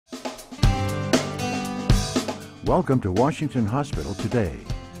Welcome to Washington Hospital Today,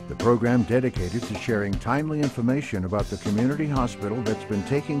 the program dedicated to sharing timely information about the community hospital that's been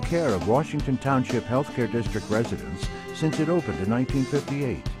taking care of Washington Township Healthcare District residents since it opened in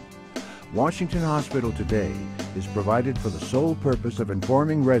 1958. Washington Hospital Today is provided for the sole purpose of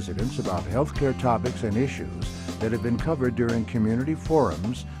informing residents about healthcare topics and issues that have been covered during community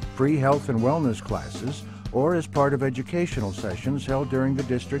forums, free health and wellness classes, or as part of educational sessions held during the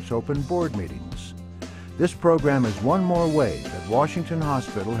district's open board meetings. This program is one more way that Washington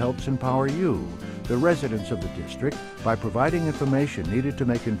Hospital helps empower you, the residents of the district, by providing information needed to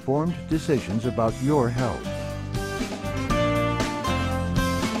make informed decisions about your health.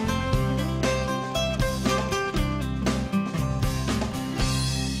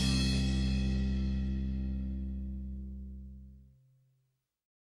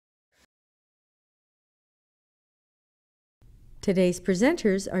 Today's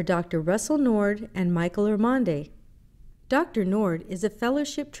presenters are Dr. Russell Nord and Michael Ormonde. Dr. Nord is a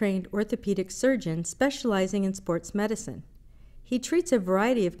fellowship-trained orthopedic surgeon specializing in sports medicine. He treats a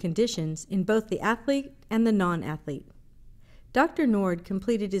variety of conditions in both the athlete and the non-athlete. Dr. Nord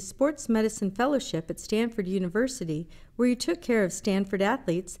completed his sports medicine fellowship at Stanford University, where he took care of Stanford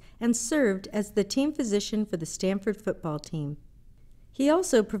athletes and served as the team physician for the Stanford football team. He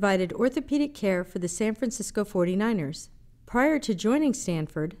also provided orthopedic care for the San Francisco 49ers. Prior to joining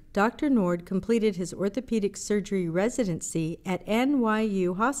Stanford, Dr. Nord completed his orthopedic surgery residency at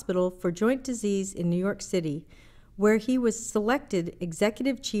NYU Hospital for Joint Disease in New York City, where he was selected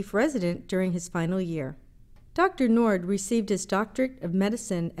executive chief resident during his final year. Dr. Nord received his doctorate of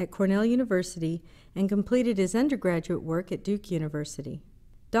medicine at Cornell University and completed his undergraduate work at Duke University.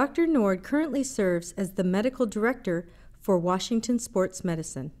 Dr. Nord currently serves as the medical director for Washington Sports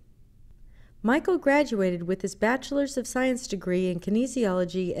Medicine. Michael graduated with his Bachelor's of Science degree in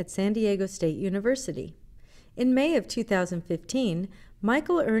kinesiology at San Diego State University. In May of 2015,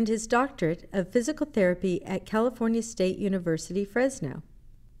 Michael earned his doctorate of physical therapy at California State University, Fresno.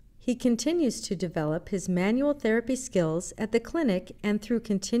 He continues to develop his manual therapy skills at the clinic and through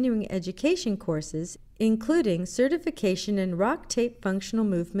continuing education courses, including certification in rock tape functional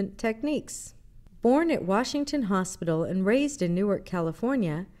movement techniques. Born at Washington Hospital and raised in Newark,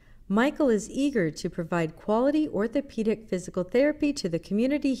 California, Michael is eager to provide quality orthopedic physical therapy to the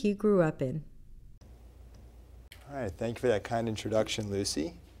community he grew up in. All right, thank you for that kind introduction,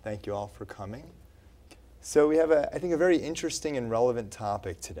 Lucy. Thank you all for coming. So we have, I think, a very interesting and relevant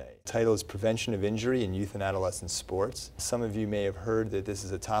topic today. The title is Prevention of Injury in Youth and Adolescent Sports. Some of you may have heard that this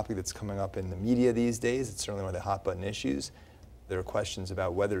is a topic that's coming up in the media these days. It's certainly one of the hot-button issues. There are questions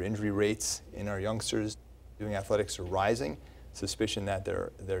about whether injury rates in our youngsters doing athletics are rising. Suspicion that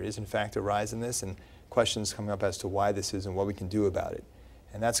there is in fact a rise in this, and questions coming up as to why this is and what we can do about it.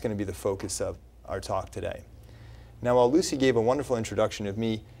 And that's going to be the focus of our talk today. Now, while Lucy gave a wonderful introduction of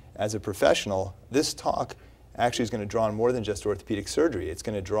me as a professional, this talk actually is going to draw on more than just orthopedic surgery. It's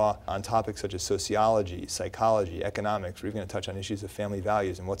going to draw on topics such as sociology, psychology, economics. We're even going to touch on issues of family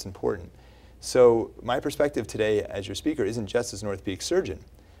values and what's important. So my perspective today as your speaker isn't just as an orthopedic surgeon.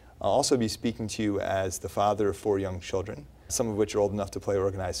 I'll also be speaking to you as the father of 4 young children, some of which are old enough to play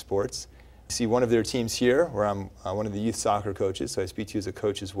organized sports. I see one of their teams here, where I'm one of the youth soccer coaches, so I speak to you as a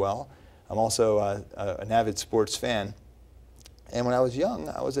coach as well. I'm also an avid sports fan. And when I was young,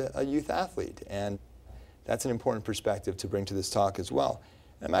 I was a youth athlete, and that's an important perspective to bring to this talk as well.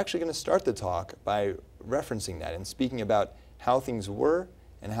 And I'm actually going to start the talk by referencing that and speaking about how things were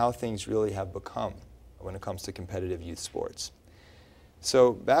and how things really have become when it comes to competitive youth sports.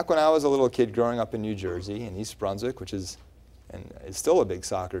 So back when I was a little kid growing up in New Jersey, in East Brunswick, which is and it's still a big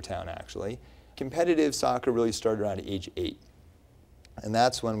soccer town actually, competitive soccer really started around age 8. And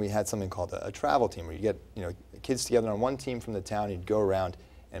that's when we had something called a travel team, where you get kids together on one team from the town, you'd go around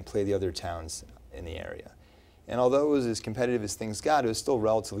and play the other towns in the area. And although it was as competitive as things got, it was still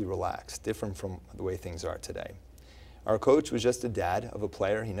relatively relaxed, different from the way things are today. Our coach was just a dad of a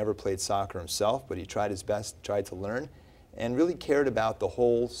player. He never played soccer himself, but he tried his best, tried to learn, and really cared about the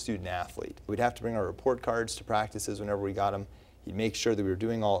whole student athlete. We'd have to bring our report cards to practices whenever we got them. He'd make sure that we were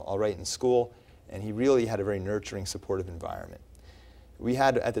doing all right in school, and he really had a very nurturing, supportive environment. We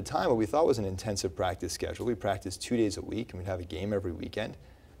had, at the time, what we thought was an intensive practice schedule. We practiced 2 days a week, and we'd have a game every weekend,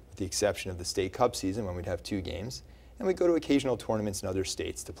 with the exception of the state cup season when we'd have 2 games. And we'd go to occasional tournaments in other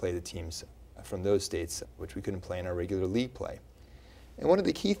states to play the teams from those states, which we couldn't play in our regular league play. And one of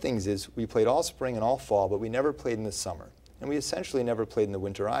the key things is we played all spring and all fall, but we never played in the summer. And we essentially never played in the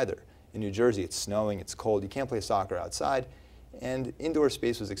winter either. In New Jersey, it's snowing, it's cold, you can't play soccer outside, and indoor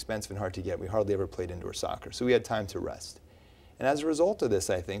space was expensive and hard to get. We hardly ever played indoor soccer, so we had time to rest. And as a result of this,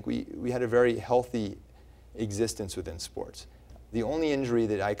 I think, we had a very healthy existence within sports. The only injury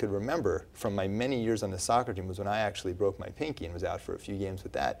that I could remember from my many years on the soccer team was when I actually broke my pinky and was out for a few games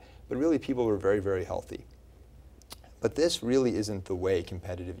with that. But really, people were very, very healthy. But this really isn't the way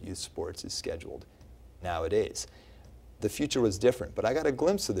competitive youth sports is scheduled nowadays. The future was different, but I got a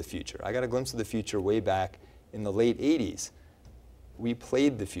glimpse of the future. I got a glimpse of the future way back in the late 80s. We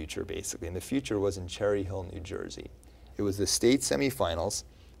played the future, basically, and the future was in Cherry Hill, New Jersey. It was the state semifinals,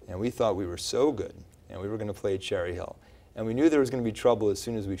 and we thought we were so good, and we were going to play Cherry Hill. And we knew there was going to be trouble as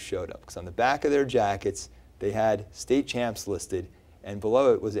soon as we showed up, because on the back of their jackets, they had state champs listed, and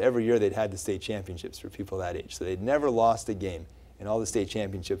below it was every year they'd had the state championships for people that age. So they'd never lost a game in all the state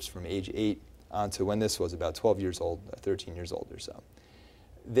championships from age 8 on to when this was about 12 years old, 13 years old or so.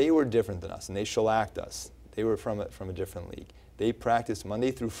 They were different than us, and they shellacked us. They were from a different league. They practiced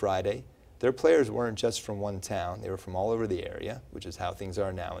Monday through Friday. Their players weren't just from one town. They were from all over the area, which is how things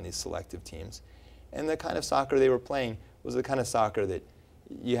are now in these selective teams. And the kind of soccer they were playing was the kind of soccer that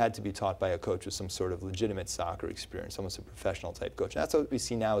you had to be taught by a coach with some sort of legitimate soccer experience, almost a professional type coach. And that's what we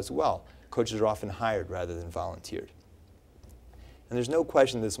see now as well. Coaches are often hired rather than volunteered. And there's no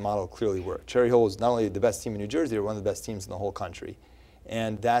question this model clearly worked. Cherry Hill was not only the best team in New Jersey, they were one of the best teams in the whole country.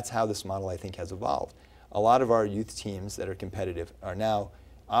 And that's how this model, I think, has evolved. A lot of our youth teams that are competitive are now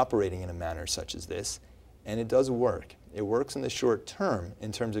operating in a manner such as this, and it does work. It works in the short term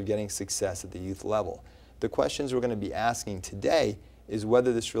in terms of getting success at the youth level. The questions we're going to be asking today is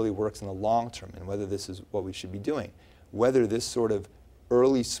whether this really works in the long term and whether this is what we should be doing. Whether this sort of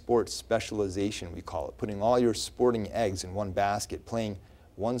early sports specialization, we call it, putting all your sporting eggs in one basket, playing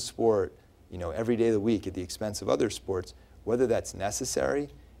one sport, every day of the week at the expense of other sports, whether that's necessary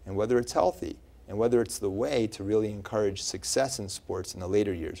and whether it's healthy and whether it's the way to really encourage success in sports in the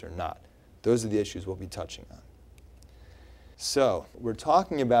later years or not. Those are the issues we'll be touching on. So we're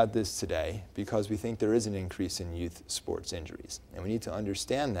talking about this today because we think there is an increase in youth sports injuries, and we need to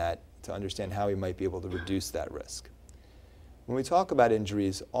understand that to understand how we might be able to reduce that risk. When we talk about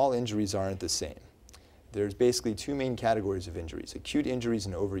injuries, all injuries aren't the same. There's basically two main categories of injuries, acute injuries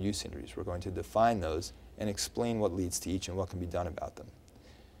and overuse injuries. We're going to define those and explain what leads to each and what can be done about them.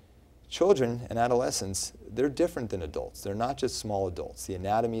 Children and adolescents, they're different than adults. They're not just small adults. The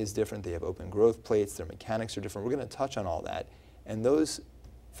anatomy is different. They have open growth plates. Their mechanics are different. We're going to touch on all that. And those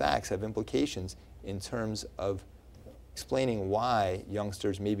facts have implications in terms of explaining why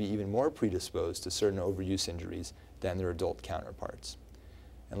youngsters may be even more predisposed to certain overuse injuries than their adult counterparts.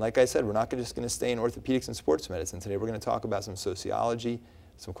 And like I said, we're not just going to stay in orthopedics and sports medicine today. We're going to talk about some sociology,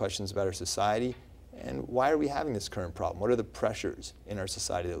 some questions about our society, and why are we having this current problem? What are the pressures in our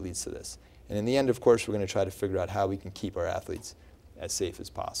society that leads to this? And in the end, of course, we're going to try to figure out how we can keep our athletes as safe as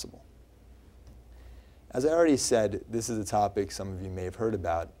possible. As I already said, this is a topic some of you may have heard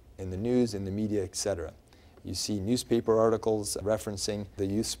about in the news, in the media, etc. You see newspaper articles referencing the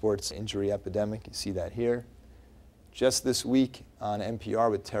youth sports injury epidemic. You see that here. Just this week on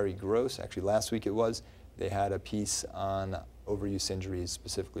NPR with Terry Gross, actually last week it was, they had a piece on overuse injuries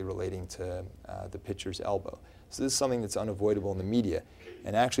specifically relating to the pitcher's elbow. So this is something that's unavoidable in the media.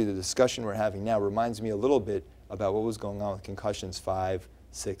 And actually the discussion we're having now reminds me a little bit about what was going on with concussions 5,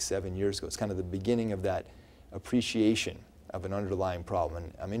 6, 7 years ago. It's kind of the beginning of that appreciation of an underlying problem.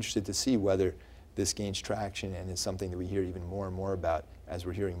 And I'm interested to see whether this gains traction and is something that we hear even more and more about as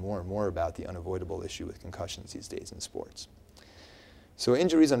we're hearing more and more about the unavoidable issue with concussions these days in sports. So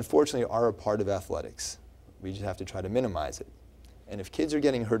injuries, unfortunately, are a part of athletics. We just have to try to minimize it. And if kids are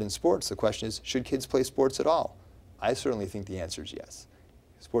getting hurt in sports, the question is, should kids play sports at all? I certainly think the answer is yes.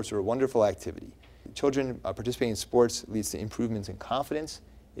 Sports are a wonderful activity. Children participating in sports leads to improvements in confidence.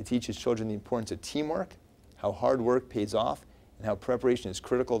 It teaches children the importance of teamwork, how hard work pays off, and how preparation is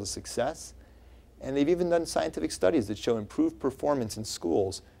critical to success. And they've even done scientific studies that show improved performance in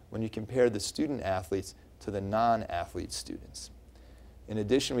schools when you compare the student athletes to the non-athlete students. In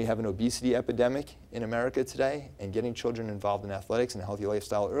addition, we have an obesity epidemic in America today, and getting children involved in athletics and a healthy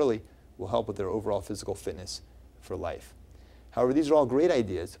lifestyle early will help with their overall physical fitness for life. However, these are all great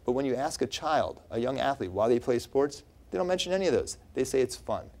ideas, but when you ask a child, a young athlete, why they play sports, they don't mention any of those. They say it's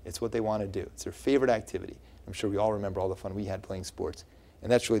fun. It's what they want to do. It's their favorite activity. I'm sure we all remember all the fun we had playing sports,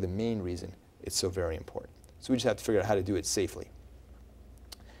 and that's really the main reason it's so very important. So we just have to figure out how to do it safely.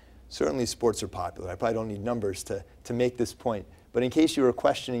 Certainly sports are popular. I probably don't need numbers to make this point, but in case you were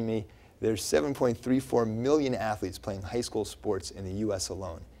questioning me, there's 7.34 million athletes playing high school sports in the U.S.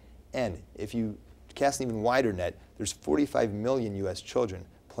 alone. And if you cast an even wider net, there's 45 million U.S. children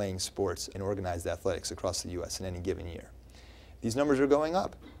playing sports in organized athletics across the U.S. in any given year. These numbers are going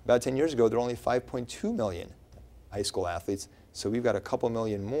up. About 10 years ago, there were only 5.2 million high school athletes, so we've got a couple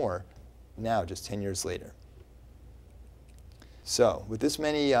million more now, just 10 years later. So, with this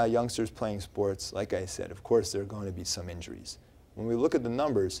many youngsters playing sports, like I said, of course there are going to be some injuries. When we look at the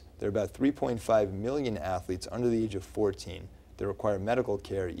numbers, there are about 3.5 million athletes under the age of 14 that require medical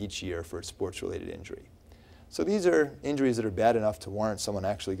care each year for a sports-related injury. So these are injuries that are bad enough to warrant someone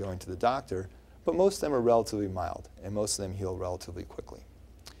actually going to the doctor, but most of them are relatively mild, and most of them heal relatively quickly.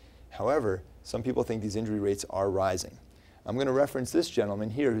 However, some people think these injury rates are rising. I'm going to reference this gentleman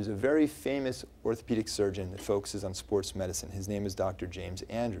here who's a very famous orthopedic surgeon that focuses on sports medicine. His name is Dr. James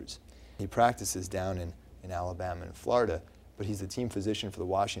Andrews. He practices down in Alabama and Florida, but he's the team physician for the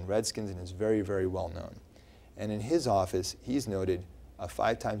Washington Redskins and is very, very well known. And in his office, he's noted a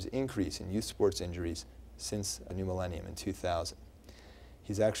 5 times increase in youth sports injuries since the new millennium in 2000.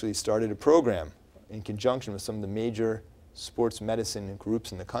 He's actually started a program in conjunction with some of the major sports medicine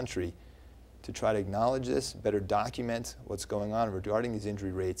groups in the country to try to acknowledge this, better document what's going on regarding these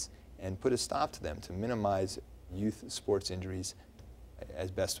injury rates, and put a stop to them to minimize youth sports injuries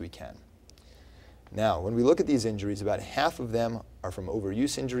as best we can. Now, when we look at these injuries, about half of them are from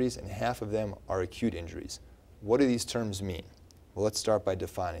overuse injuries and half of them are acute injuries. What do these terms mean? Well, let's start by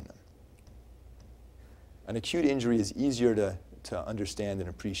defining them. An acute injury is easier to understand and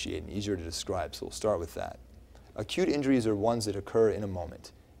appreciate and easier to describe, so we'll start with that. Acute injuries are ones that occur in a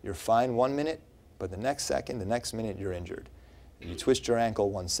moment. You're fine 1 minute, but the next second, the next minute, you're injured. You twist your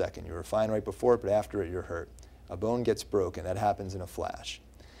ankle 1 second. You were fine right before it, but after it, you're hurt. A bone gets broken. That happens in a flash.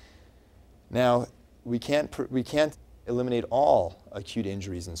 Now, we can't eliminate all acute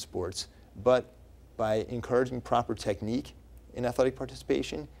injuries in sports, but by encouraging proper technique in athletic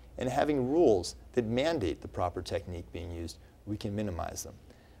participation and having rules that mandate the proper technique being used, we can minimize them.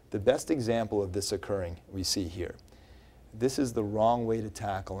 The best example of this occurring we see here. This is the wrong way to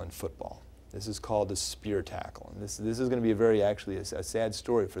tackle in football. This is called a spear tackle. And this is going to be a sad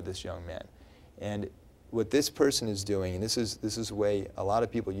story for this young man. And what this person is doing, and this is the way a lot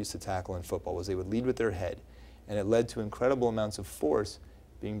of people used to tackle in football, was they would lead with their head. And it led to incredible amounts of force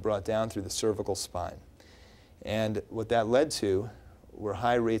being brought down through the cervical spine. And what that led to were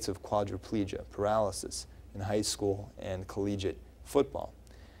high rates of quadriplegia, paralysis, in high school and collegiate football.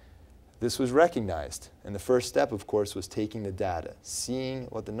 This was recognized, and the first step, of course, was taking the data, seeing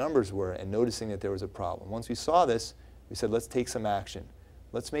what the numbers were, and noticing that there was a problem. Once we saw this, we said, let's take some action.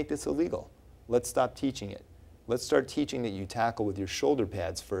 Let's make this illegal. Let's stop teaching it. Let's start teaching that you tackle with your shoulder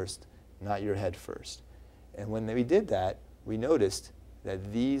pads first, not your head first. And when we did that, we noticed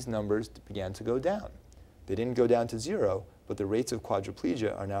that these numbers began to go down. They didn't go down to 0, but the rates of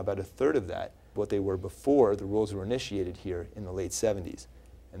quadriplegia are now about 1/3 of that, what they were before the rules were initiated here in the late 70s.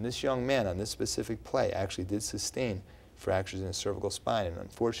 And this young man on this specific play actually did sustain fractures in his cervical spine, and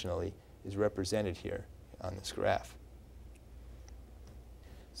unfortunately is represented here on this graph.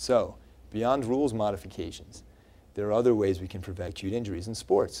 So, beyond rules modifications, there are other ways we can prevent acute injuries in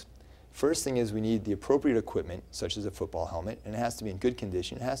sports. First thing is we need the appropriate equipment, such as a football helmet, and it has to be in good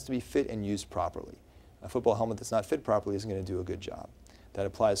condition. It has to be fit and used properly. A football helmet that's not fit properly isn't going to do a good job. That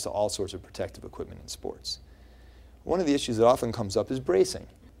applies to all sorts of protective equipment in sports. One of the issues that often comes up is bracing.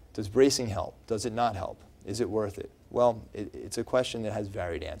 Does bracing help? Does it not help? Is it worth it? Well, it's a question that has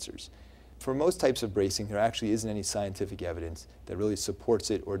varied answers. For most types of bracing, there actually isn't any scientific evidence that really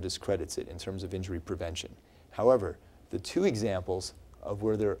supports it or discredits it in terms of injury prevention. However, the 2 examples of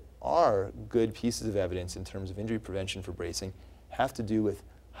where there are good pieces of evidence in terms of injury prevention for bracing have to do with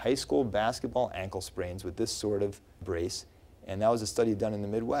high school basketball ankle sprains with this sort of brace. And that was a study done in the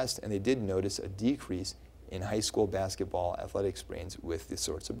Midwest, and they did notice a decrease in high school basketball athletic sprains with this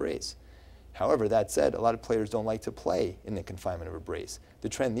sorts of brace. However, that said, a lot of players don't like to play in the confinement of a brace. The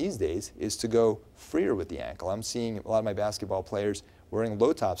trend these days is to go freer with the ankle. I'm seeing a lot of my basketball players wearing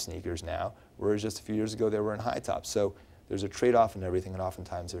low-top sneakers now, whereas just a few years ago they were in high tops. So there's a trade-off in everything, and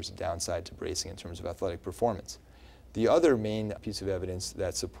oftentimes there's a downside to bracing in terms of athletic performance. The other main piece of evidence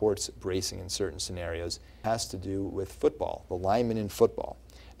that supports bracing in certain scenarios has to do with football, the linemen in football.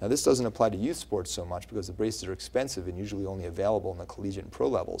 Now, this doesn't apply to youth sports so much because the braces are expensive and usually only available in the collegiate and pro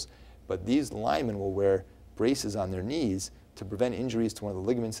levels. But these linemen will wear braces on their knees to prevent injuries to one of the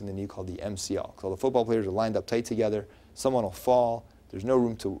ligaments in the knee called the MCL. So the football players are lined up tight together. Someone will fall. There's no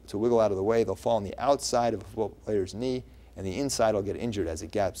room to wiggle out of the way. They'll fall on the outside of a football player's knee, and the inside will get injured as it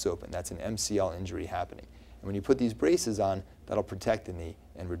gaps open. That's an MCL injury happening. And when you put these braces on, that'll protect the knee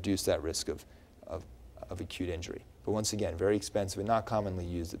and reduce that risk of acute injury. But once again, very expensive and not commonly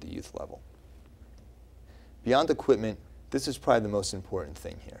used at the youth level. Beyond equipment, this is probably the most important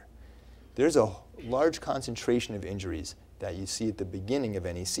thing here. There's a large concentration of injuries that you see at the beginning of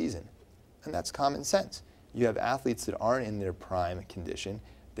any season, and that's common sense. You have athletes that aren't in their prime condition.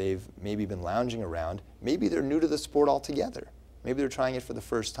 They've maybe been lounging around. Maybe they're new to the sport altogether. Maybe they're trying it for the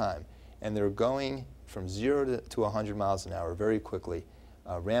first time, and they're going from 0 to 100 miles an hour very quickly,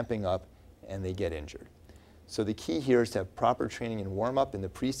 ramping up, and they get injured. So the key here is to have proper training and warm-up in the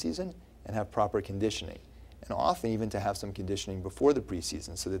preseason and have proper conditioning, and often even to have some conditioning before the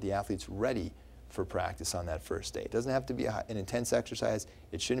preseason so that the athlete's ready for practice on that first day. It doesn't have to be an intense exercise.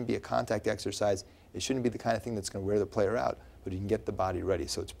 It shouldn't be a contact exercise. It shouldn't be the kind of thing that's going to wear the player out, but you can get the body ready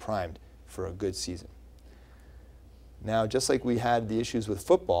so it's primed for a good season. Now, just like we had the issues with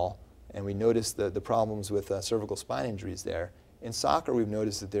football, and we noticed the problems with cervical spine injuries there, in soccer we've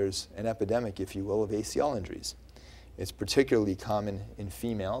noticed that there's an epidemic, if you will, of ACL injuries. It's particularly common in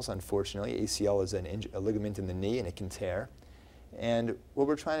females, unfortunately. ACL is a ligament in the knee, and it can tear. And what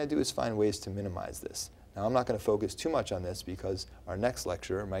we're trying to do is find ways to minimize this. Now, I'm not going to focus too much on this because our next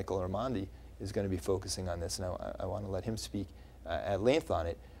lecturer, Michael Ormonde, is going to be focusing on this, and I want to let him speak at length on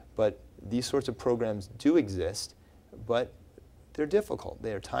it. But these sorts of programs do exist, but they're difficult.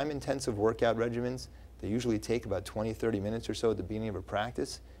 They are time-intensive workout regimens. They usually take about 20, 30 minutes or so at the beginning of a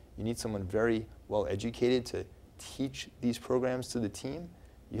practice. You need someone very well educated to teach these programs to the team.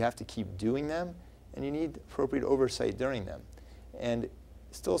 You have to keep doing them, and you need appropriate oversight during them. And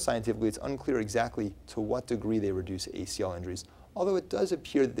still scientifically, it's unclear exactly to what degree they reduce ACL injuries, although it does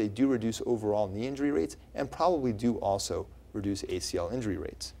appear that they do reduce overall knee injury rates and probably do also reduce ACL injury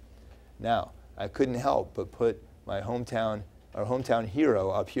rates. Now, I couldn't help but put my our hometown hero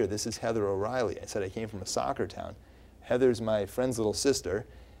up here. This is Heather O'Reilly. I said I came from a soccer town. Heather's my friend's little sister.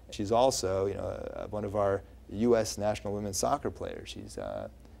 She's also, one of our U.S. national women's soccer players. She's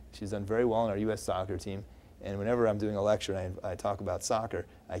done very well on our U.S. soccer team. And whenever I'm doing a lecture and I talk about soccer,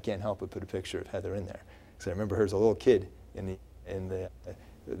 I can't help but put a picture of Heather in there. Because I remember her as a little kid in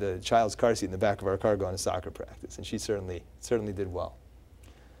the child's car seat in the back of our car going to soccer practice. And she certainly did well.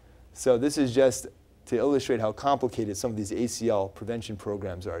 So this is just to illustrate how complicated some of these ACL prevention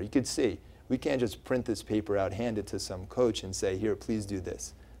programs are. You could see, we can't just print this paper out, hand it to some coach and say, here, please do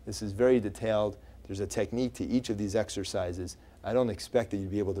this. This is very detailed. There's a technique to each of these exercises. I don't expect that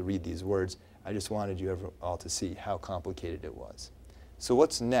you'd be able to read these words. I just wanted you all to see how complicated it was. So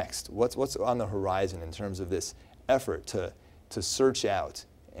what's next? What's on the horizon in terms of this effort to search out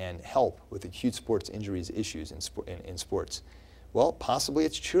and help with acute sports injuries issues in sports? Well, possibly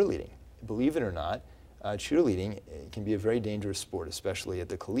it's cheerleading. Believe it or not, cheerleading can be a very dangerous sport, especially at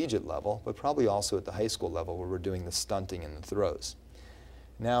the collegiate level, but probably also at the high school level where we're doing the stunting and the throws.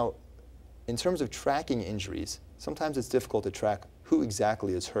 Now, in terms of tracking injuries, sometimes it's difficult to track who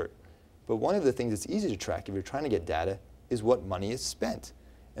exactly is hurt. But one of the things that's easy to track if you're trying to get data is what money is spent.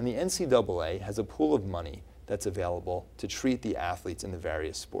 And the NCAA has a pool of money that's available to treat the athletes in the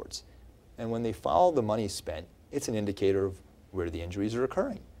various sports. And when they follow the money spent, it's an indicator of where the injuries are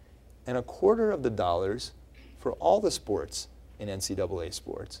occurring. And $25 of the dollars for all the sports in NCAA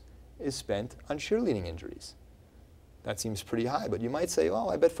sports is spent on cheerleading injuries. That seems pretty high, but you might say, oh,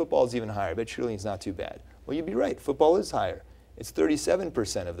 I bet football is even higher. I bet cheerleading is not too bad. Well, you'd be right. Football is higher. It's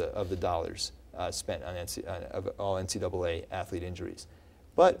 37% of the dollars spent on all NCAA athlete injuries.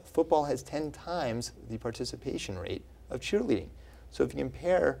 But football has 10 times the participation rate of cheerleading. So if you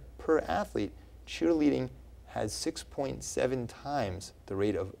compare per athlete, cheerleading has 6.7 times the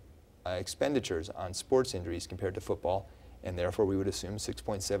rate of expenditures on sports injuries compared to football, and therefore we would assume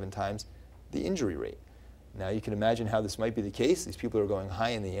 6.7 times the injury rate. Now you can imagine how this might be the case. These people are going high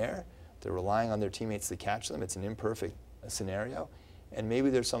in the air. They're relying on their teammates to catch them. It's an imperfect scenario, and maybe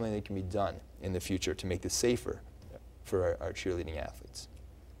there's something that can be done in the future to make this safer for our cheerleading athletes.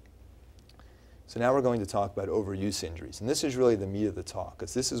 So now we're going to talk about overuse injuries, and this is really the meat of the talk,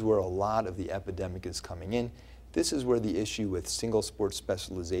 because this is where a lot of the epidemic is coming in. This is where the issue with single sport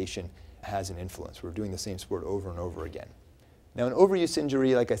specialization has an influence. We're doing the same sport over and over again. Now an overuse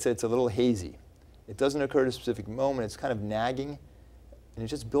injury, like I said, it's a little hazy. It doesn't occur at a specific moment. It's kind of nagging, and it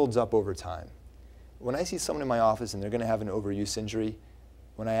just builds up over time. When I see someone in my office and they're going to have an overuse injury,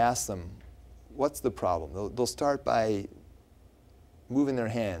 when I ask them, what's the problem? They'll start by moving their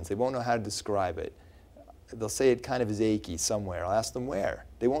hands. They won't know how to describe it. They'll say it kind of is achy somewhere. I'll ask them where.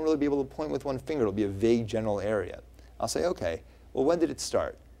 They won't really be able to point with one finger. It'll be a vague general area. I'll say, okay, well, when did it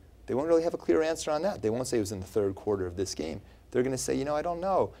start? They won't really have a clear answer on that. They won't say it was in the third quarter of this game. They're going to say, I don't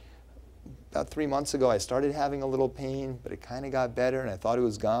know. About 3 months ago, I started having a little pain, but it kind of got better, and I thought it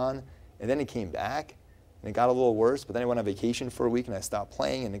was gone. And then it came back, and it got a little worse, but then I went on vacation for a week, and I stopped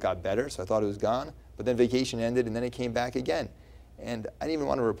playing, and it got better, so I thought it was gone. But then vacation ended, and then it came back again. And I didn't even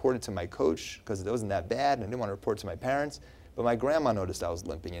want to report it to my coach, because it wasn't that bad, and I didn't want to report it to my parents. But my grandma noticed I was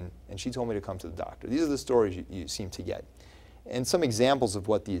limping, and she told me to come to the doctor. These are the stories you seem to get. And some examples of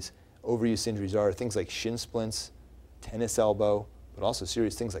what these overuse injuries are things like shin splints, tennis elbow, but also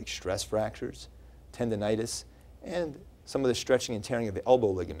serious things like stress fractures, tendinitis, and some of the stretching and tearing of the elbow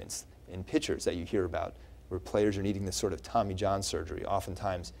ligaments in pitchers that you hear about, where players are needing this sort of Tommy John surgery,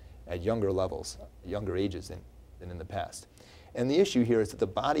 oftentimes at younger levels, younger ages than in the past. And the issue here is that the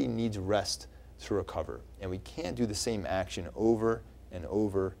body needs rest to recover, and we can't do the same action over and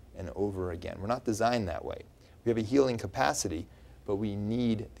over and over again. We're not designed that way. We have a healing capacity, but we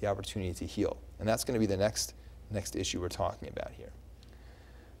need the opportunity to heal. And that's going to be the next issue we're talking about here.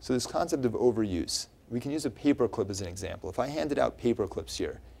 So this concept of overuse, we can use a paper clip as an example. If I handed out paper clips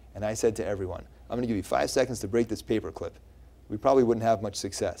here, and I said to everyone, I'm going to give you 5 seconds to break this paper clip, we probably wouldn't have much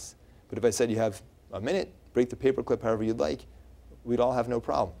success. But if I said you have a minute, break the paper clip however you'd like, we'd all have no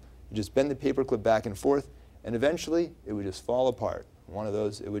problem. You just bend the paper clip back and forth, and eventually it would just fall apart. One of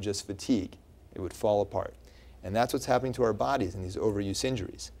those, it would just fatigue. It would fall apart. And that's what's happening to our bodies in these overuse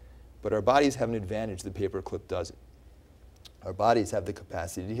injuries. But our bodies have an advantage the paper clip doesn't. Our bodies have the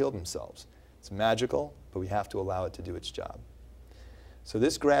capacity to heal themselves. It's magical, but we have to allow it to do its job. So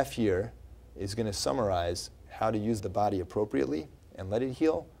this graph here is going to summarize how to use the body appropriately and let it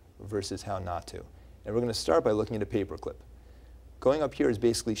heal versus how not to. And we're going to start by looking at a paper clip. Going up here is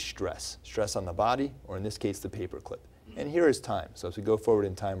basically stress. Stress on the body, or in this case, the paper clip. And here is time. So as we go forward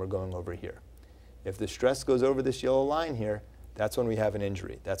in time, we're going over here. If the stress goes over this yellow line here, that's when we have an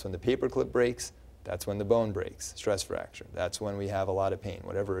injury. That's when the paper clip breaks. That's when the bone breaks, stress fracture. That's when we have a lot of pain,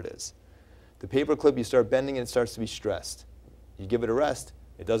 whatever it is. The paper clip, you start bending and it starts to be stressed. You give it a rest,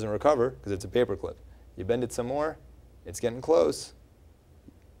 it doesn't recover because it's a paper clip. You bend it some more, it's getting close.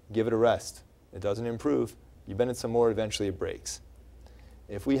 Give it a rest. It doesn't improve. You bend it some more, eventually it breaks.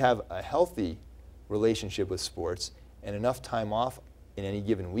 If we have a healthy relationship with sports and enough time off in any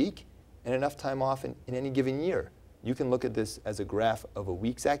given week and enough time off in any given year, you can look at this as a graph of a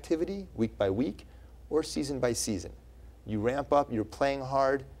week's activity, week by week, or season by season. You ramp up, you're playing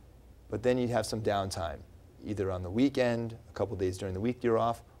hard, but then you have some downtime, either on the weekend, a couple days during the week you're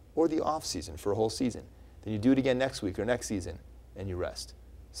off, or the off season for a whole season. Then you do it again next week or next season, and you rest.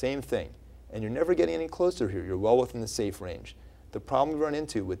 Same thing. And you're never getting any closer here. You're well within the safe range. The problem we run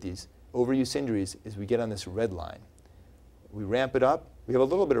into with these overuse injuries is we get on this red line. We ramp it up. We have a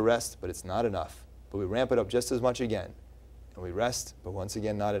little bit of rest, but it's not enough. But we ramp it up just as much again. And we rest, but once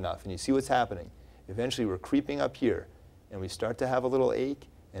again, not enough. And you see what's happening. Eventually, we're creeping up here, and we start to have a little ache,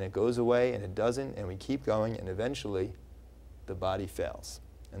 and it goes away, and it doesn't, and we keep going, and eventually, the body fails.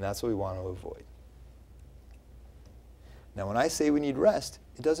 And that's what we want to avoid. Now, when I say we need rest,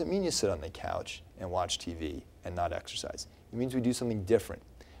 it doesn't mean you sit on the couch and watch TV and not exercise. It means we do something different.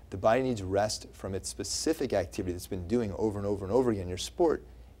 The body needs rest from its specific activity that's been doing over and over and over again in your sport,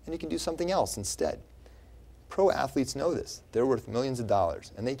 and you can do something else instead. Pro athletes know this. They're worth millions of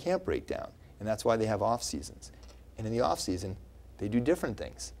dollars, and they can't break down, and that's why they have off seasons. And in the off season, they do different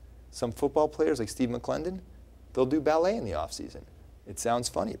things. Some football players like Steve McClendon, they'll do ballet in the off season. It sounds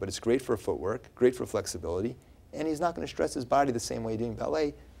funny, but it's great for footwork, great for flexibility, and he's not going to stress his body the same way doing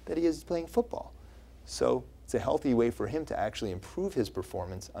ballet that he is playing football. So it's a healthy way for him to actually improve his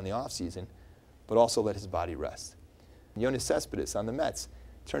performance on the off season, but also let his body rest. Yoenis Cespedes on the Mets,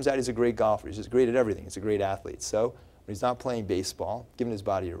 turns out he's a great golfer. He's just great at everything. He's a great athlete. So when he's not playing baseball, giving his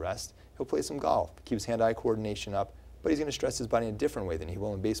body a rest, he'll play some golf, keep his hand-eye coordination up, but he's going to stress his body in a different way than he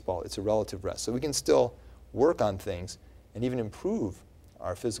will in baseball. It's a relative rest. So we can still work on things and even improve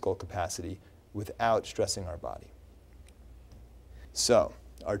our physical capacity without stressing our body. So,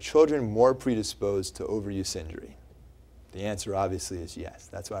 are children more predisposed to overuse injury? The answer obviously is yes.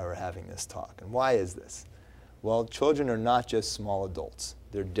 That's why we're having this talk. And why is this? Well, children are not just small adults.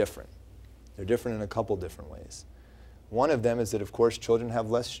 They're different. They're different in a couple different ways. One of them is that, of course, children have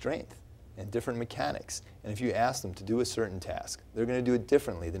less strength and different mechanics. And if you ask them to do a certain task, they're going to do it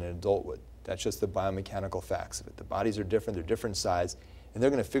differently than an adult would. That's just the biomechanical facts of it. The bodies are different, they're different size, and they're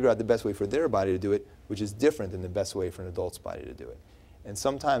going to figure out the best way for their body to do it, which is different than the best way for an adult's body to do it. And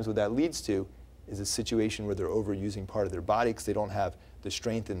sometimes what that leads to is a situation where they're overusing part of their body because they don't have the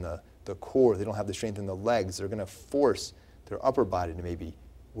strength in the core, they don't have the strength in the legs. They're going to force their upper body to maybe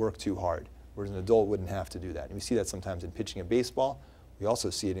work too hard, whereas an adult wouldn't have to do that. And we see that sometimes in pitching a baseball. We also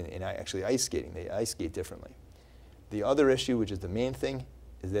see it in actually ice skating. They ice skate differently. The other issue, which is the main thing,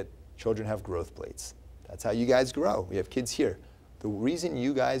 is that children have growth plates. That's how you guys grow. We have kids here. The reason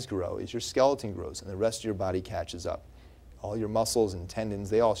you guys grow is your skeleton grows and the rest of your body catches up. All your muscles and tendons,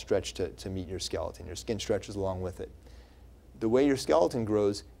 they all stretch to meet your skeleton. Your skin stretches along with it. The way your skeleton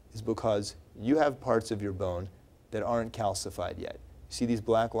grows is because you have parts of your bone that aren't calcified yet. See these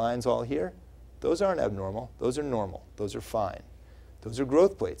black lines all here? Those aren't abnormal. Those are normal. Those are fine. Those are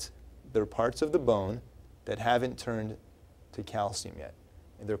growth plates. They're parts of the bone that haven't turned to calcium yet.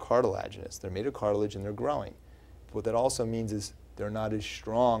 And they're cartilaginous. They're made of cartilage and they're growing. But what that also means is they're not as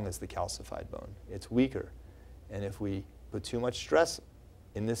strong as the calcified bone. It's weaker. And if we put too much stress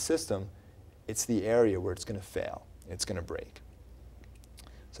in this system, it's the area where it's going to fail. It's going to break.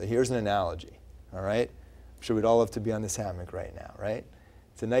 So here's an analogy, all right? I'm sure we'd all love to be on this hammock right now, right?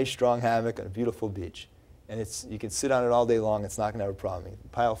 It's a nice, strong hammock on a beautiful beach. And you can sit on it all day long. It's not going to have a problem. You can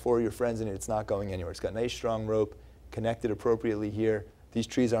pile 4 of your friends in it. It's not going anywhere. It's got a nice, strong rope connected appropriately here. These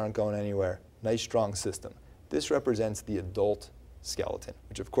trees aren't going anywhere. Nice, strong system. This represents the adult skeleton,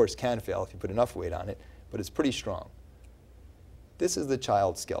 which of course can fail if you put enough weight on it, but it's pretty strong. This is the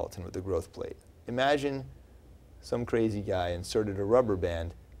child skeleton with the growth plate. Imagine some crazy guy inserted a rubber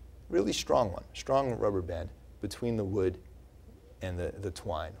band, really strong one, strong rubber band, between the wood and the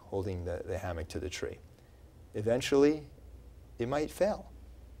twine holding the hammock to the tree. Eventually, it might fail.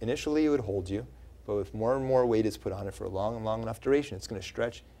 Initially, it would hold you, but with more and more weight is put on it for a long enough duration, it's going to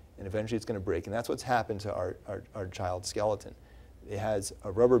stretch, and eventually it's going to break. And that's what's happened to our child skeleton. It has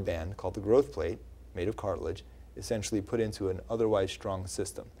a rubber band called the growth plate, made of cartilage, essentially put into an otherwise strong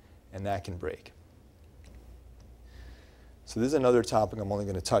system, and that can break. So this is another topic I'm only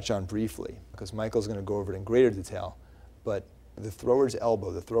going to touch on briefly, because Michael's going to go over it in greater detail, but the thrower's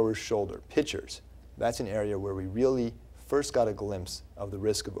elbow, the thrower's shoulder, pitchers, that's an area where we really first got a glimpse of the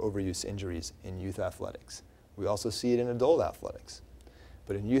risk of overuse injuries in youth athletics. We also see it in adult athletics,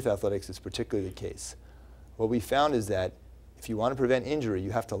 but in youth athletics it's particularly the case. What we found is that if you want to prevent injury,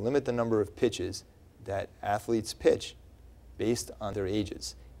 you have to limit the number of pitches that athletes pitch based on their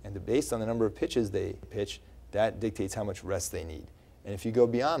ages. And based on the number of pitches they pitch, that dictates how much rest they need. And if you go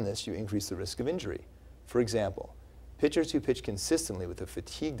beyond this, you increase the risk of injury. For example, pitchers who pitch consistently with a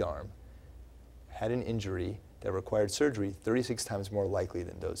fatigued arm had an injury that required surgery 36 times more likely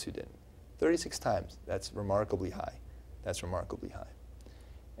than those who didn't. 36 times. That's remarkably high. That's remarkably high.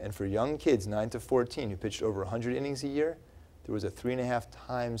 And for young kids, 9 to 14, who pitched over 100 innings a year, there was a 3.5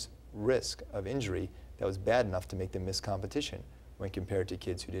 times risk of injury that was bad enough to make them miss competition when compared to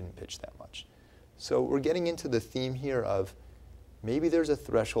kids who didn't pitch that much. So we're getting into the theme here of maybe there's a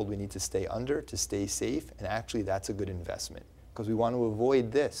threshold we need to stay under to stay safe, and actually that's a good investment because we want to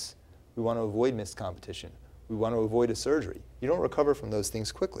avoid this. We want to avoid missed competition. We want to avoid a surgery. You don't recover from those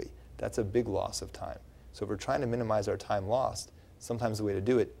things quickly. That's a big loss of time. So if we're trying to minimize our time lost, sometimes the way to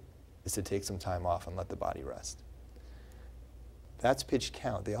do it is to take some time off and let the body rest. That's pitch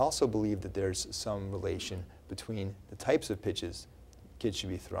count. They also believe that there's some relation between the types of pitches kids should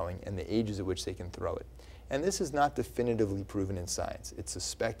be throwing and the ages at which they can throw it. And this is not definitively proven in science. It's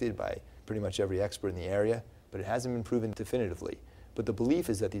suspected by pretty much every expert in the area, but it hasn't been proven definitively. But the belief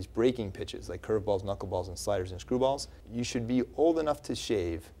is that these breaking pitches, like curveballs, knuckleballs, and sliders and screwballs, you should be old enough to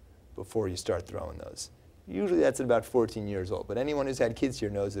shave before you start throwing those. Usually that's at about 14 years old, but anyone who's had kids here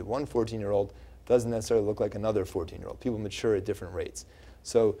knows that one 14-year-old doesn't necessarily look like another 14-year-old. People mature at different rates.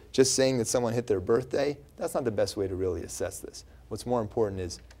 So just saying that someone hit their birthday, that's not the best way to really assess this. What's more important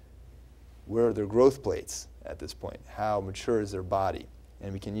is where are their growth plates at this point? How mature is their body?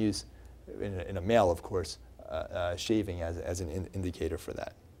 And we can use, in a male, of course, shaving as an indicator for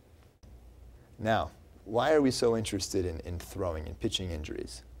that. Now, why are we so interested in throwing and pitching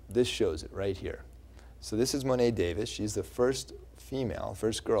injuries? This shows it right here. So this is Monet Davis. She's the first female,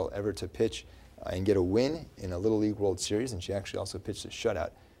 first girl ever to pitch and get a win in a Little League World Series, and she actually also pitched a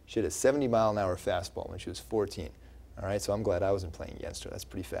shutout. She had a 70-mile-an-hour fastball when she was 14. All right, so I'm glad I wasn't playing against her. That's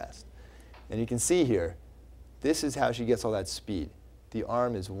pretty fast. And you can see here, this is how she gets all that speed. The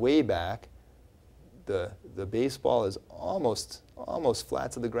arm is way back. The baseball is almost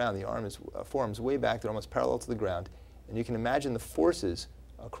flat to the ground. The arm is forearm's way back. They're almost parallel to the ground. And you can imagine the forces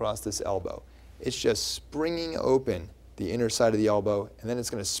across this elbow. It's just springing open the inner side of the elbow, and then it's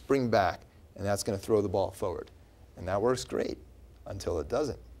going to spring back, and that's going to throw the ball forward. And that works great until it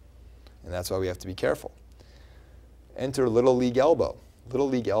doesn't. And that's why we have to be careful. Enter Little League elbow. Little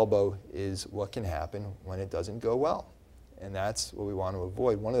League elbow is what can happen when it doesn't go well. And that's what we want to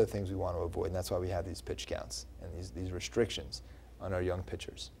avoid, one of the things we want to avoid, and that's why we have these pitch counts and these restrictions on our young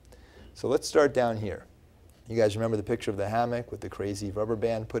pitchers. So let's start down here. You guys remember the picture of the hammock with the crazy rubber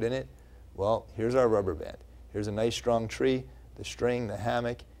band put in it? Well, here's our rubber band. Here's a nice strong tree, the string, the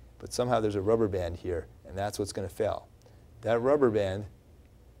hammock, but somehow there's a rubber band here, and that's what's going to fail. That rubber band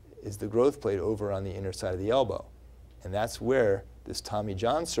is the growth plate over on the inner side of the elbow, and that's where this Tommy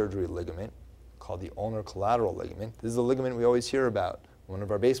John surgery ligament, called the ulnar collateral ligament. This is the ligament we always hear about. One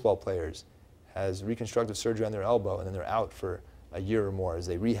of our baseball players has reconstructive surgery on their elbow, and then they're out for a year or more as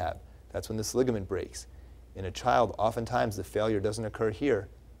they rehab. That's when this ligament breaks. In a child, oftentimes the failure doesn't occur here,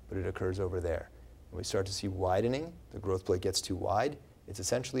 but it occurs over there. When we start to see widening, the growth plate gets too wide, it's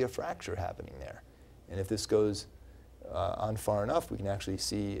essentially a fracture happening there. And if this goes on far enough, we can actually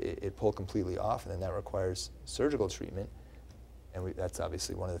see it pull completely off, and then that requires surgical treatment. And that's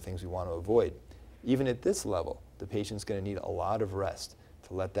obviously one of the things we want to avoid. Even at this level, the patient's going to need a lot of rest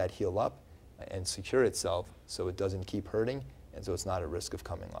to let that heal up and secure itself so it doesn't keep hurting and so it's not at risk of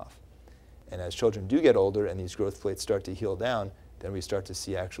coming off. And as children do get older and these growth plates start to heal down, then we start to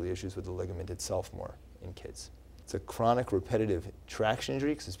see actually issues with the ligament itself more in kids. It's a chronic repetitive traction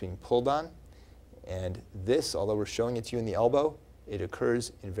injury because it's being pulled on. And this, although we're showing it to you in the elbow, it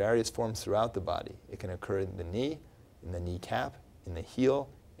occurs in various forms throughout the body. It can occur in the knee, in the kneecap, in the heel,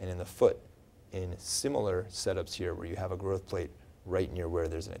 and in the foot, in similar setups here where you have a growth plate right near where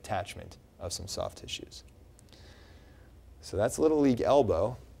there's an attachment of some soft tissues. So that's Little League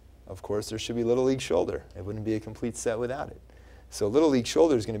elbow. Of course, there should be Little League shoulder. It wouldn't be a complete set without it. So Little League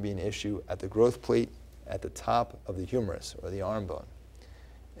shoulder is going to be an issue at the growth plate at the top of the humerus or the arm bone.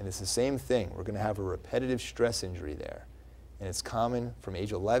 And it's the same thing. We're going to have a repetitive stress injury there. And it's common from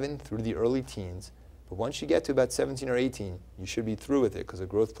age 11 through the early teens. But once you get to about 17 or 18, you should be through with it because the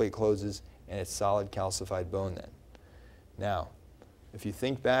growth plate closes and it's solid calcified bone then. Now, if you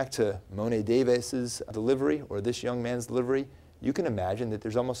think back to Monet Davis's delivery or this young man's delivery, you can imagine that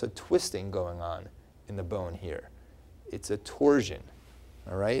there's almost a twisting going on in the bone here. It's a torsion,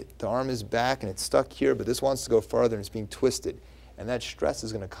 all right? The arm is back and it's stuck here, but this wants to go farther and it's being twisted. And that stress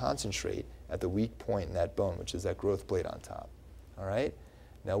is going to concentrate at the weak point in that bone, which is that growth plate on top, all right?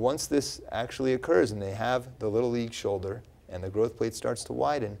 Now, once this actually occurs and they have the Little League shoulder and the growth plate starts to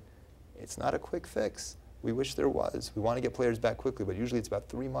widen, it's not a quick fix. We wish there was. We want to get players back quickly, but usually it's about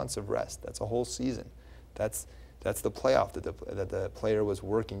 3 months of rest. That's a whole season. That's the playoff that the player was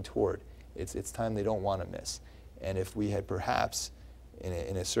working toward. It's time they don't want to miss. And if we had perhaps,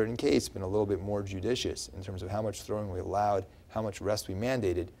 in a certain case, been a little bit more judicious in terms of how much throwing we allowed, how much rest we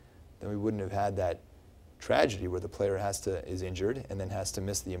mandated, then we wouldn't have had that tragedy where the player is injured and then has to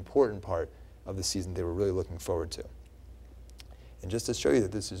miss the important part of the season they were really looking forward to. And just to show you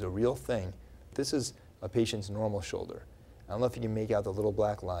that this is a real thing, this is a patient's normal shoulder. I don't know if you can make out the little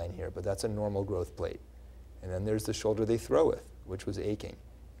black line here, but that's a normal growth plate. And then there's the shoulder they throw with, which was aching.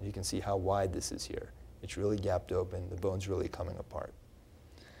 And you can see how wide this is here. It's really gapped open. The bone's really coming apart.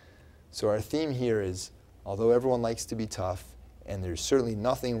 So our theme here is, although everyone likes to be tough, and there's certainly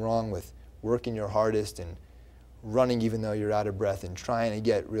nothing wrong with working your hardest and running even though you're out of breath and trying to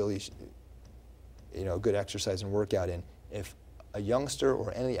get really good exercise and workout in, if a youngster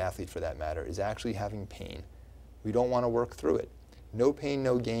or any athlete for that matter is actually having pain, we don't want to work through it. No pain,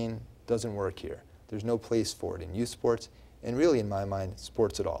 no gain doesn't work here. There's no place for it in youth sports, and really in my mind,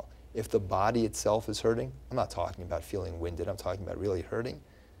 sports at all. If the body itself is hurting, I'm not talking about feeling winded, I'm talking about really hurting,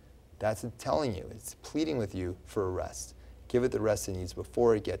 that's telling you, it's pleading with you for a rest. Give it the rest it needs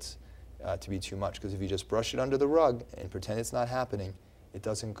before it gets to be too much, because if you just brush it under the rug and pretend it's not happening, it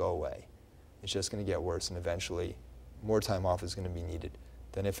doesn't go away. It's just going to get worse, and eventually more time off is going to be needed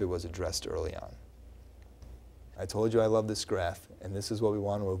than if it was addressed early on. I told you I love this graph, and this is what we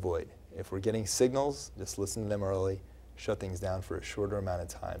want to avoid. If we're getting signals, just listen to them early, shut things down for a shorter amount of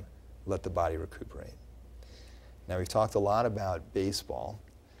time, let the body recuperate. Now, we've talked a lot about baseball,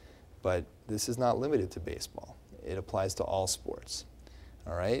 but this is not limited to baseball. It applies to all sports,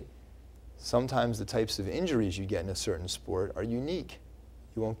 all right? Sometimes the types of injuries you get in a certain sport are unique.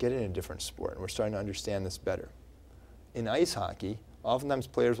 You won't get it in a different sport, and we're starting to understand this better. In ice hockey, oftentimes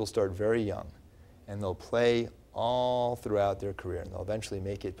players will start very young, and they'll play all throughout their career, and they'll eventually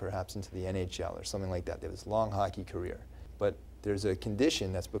make it perhaps into the NHL or something like that. They have this long hockey career. But there's a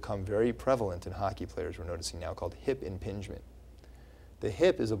condition that's become very prevalent in hockey players we're noticing now called hip impingement. The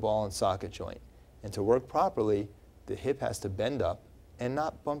hip is a ball and socket joint, and to work properly, the hip has to bend up and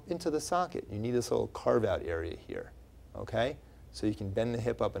not bump into the socket. You need this little carve-out area here, okay? So you can bend the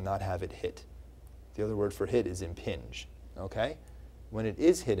hip up and not have it hit. The other word for hit is impinge, okay? When it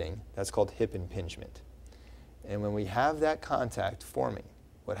is hitting, that's called hip impingement. And when we have that contact forming,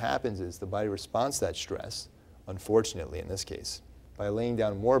 what happens is the body responds to that stress, unfortunately in this case, by laying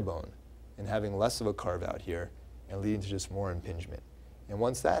down more bone and having less of a carve out here and leading to just more impingement. And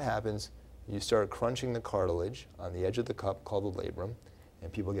once that happens, you start crunching the cartilage on the edge of the cup called the labrum,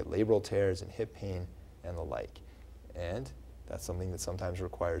 and people get labral tears and hip pain and the like. And that's something that sometimes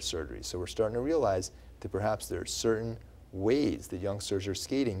requires surgery. So we're starting to realize that perhaps there are certain ways that youngsters are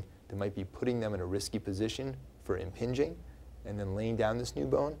skating that might be putting them in a risky position for impinging and then laying down this new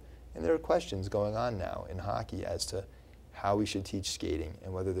bone. And there are questions going on now in hockey as to how we should teach skating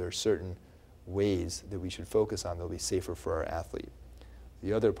and whether there are certain ways that we should focus on that will be safer for our athlete.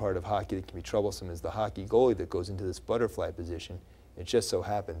 The other part of hockey that can be troublesome is the hockey goalie that goes into this butterfly position. It just so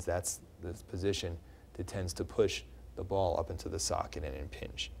happens that's the position that tends to push the ball up into the socket and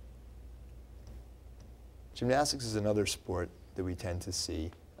impinge. Gymnastics is another sport that we tend to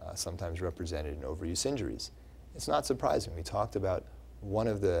see sometimes represented in overuse injuries. It's not surprising. We talked about one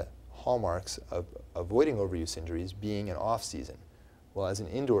of the hallmarks of avoiding overuse injuries being an off-season. Well, as an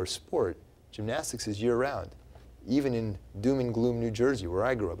indoor sport, gymnastics is year-round. Even in doom and gloom New Jersey, where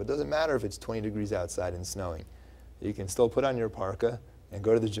I grew up, it doesn't matter if it's 20 degrees outside and snowing. You can still put on your parka and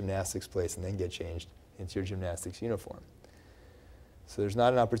go to the gymnastics place and then get changed into your gymnastics uniform. So there's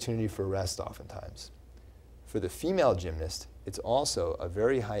not an opportunity for rest oftentimes. For the female gymnast, it's also a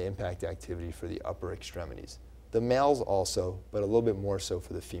very high impact activity for the upper extremities. The males also, but a little bit more so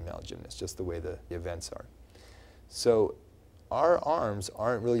for the female gymnast, just the way the events are. So our arms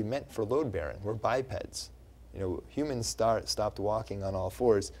aren't really meant for load bearing. We're bipeds. You know, humans stopped walking on all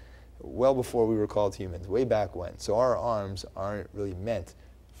fours well before we were called humans, way back when. So our arms aren't really meant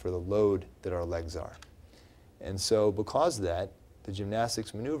for the load that our legs are. And so because of that, the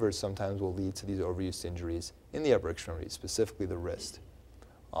gymnastics maneuvers sometimes will lead to these overuse injuries in the upper extremities, specifically the wrist.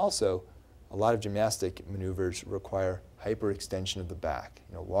 Also, a lot of gymnastic maneuvers require hyperextension of the back,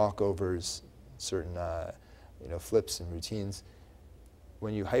 walkovers, certain flips and routines.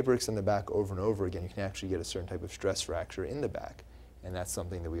 When you hyperextend the back over and over again, you can actually get a certain type of stress fracture in the back, and that's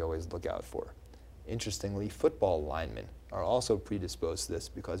something that we always look out for. Interestingly, football linemen are also predisposed to this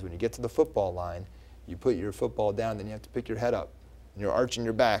because when you get to the football line, you put your football down, then you have to pick your head up, and you're arching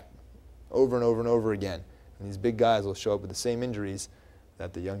your back over and over and over again. And these big guys will show up with the same injuries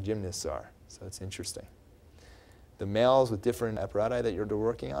that the young gymnasts are. So it's interesting. The males with different apparatus that you're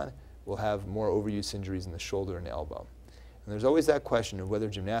working on will have more overuse injuries in the shoulder and elbow. And there's always that question of whether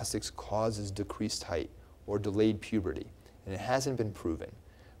gymnastics causes decreased height or delayed puberty, and it hasn't been proven.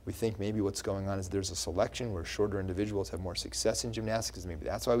 We think maybe what's going on is there's a selection where shorter individuals have more success in gymnastics, maybe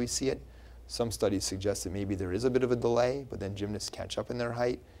that's why we see it. Some studies suggest that maybe there is a bit of a delay, but then gymnasts catch up in their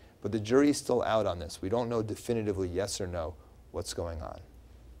height. But the jury's still out on this. We don't know definitively yes or no what's going on.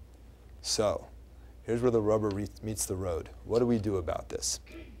 So here's where the rubber meets the road. What do we do about this?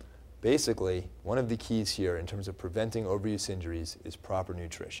 Basically, one of the keys here in terms of preventing overuse injuries is proper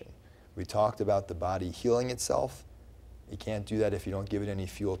nutrition. We talked about the body healing itself. You can't do that if you don't give it any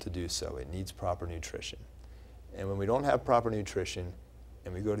fuel to do so. It needs proper nutrition. And when we don't have proper nutrition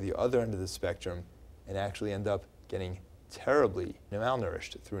and we go to the other end of the spectrum and actually end up getting terribly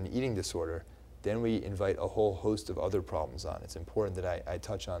malnourished through an eating disorder, then we invite a whole host of other problems on. It's important that I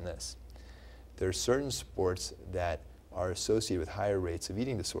touch on this. There are certain sports that are associated with higher rates of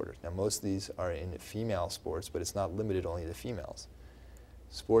eating disorders. Now, most of these are in female sports, but it's not limited only to females.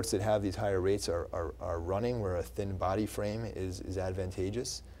 Sports that have these higher rates are running, where a thin body frame is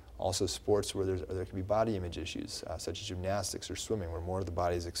advantageous. Also sports where there can be body image issues, such as gymnastics or swimming, where more of the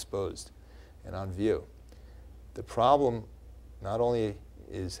body is exposed and on view. The problem not only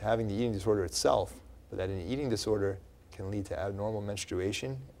is having the eating disorder itself, but that an eating disorder can lead to abnormal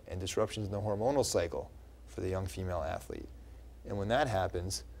menstruation and disruptions in the hormonal cycle for the young female athlete. And when that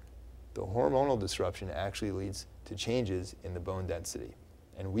happens, the hormonal disruption actually leads to changes in the bone density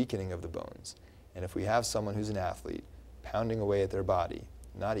and weakening of the bones. And if we have someone who's an athlete pounding away at their body,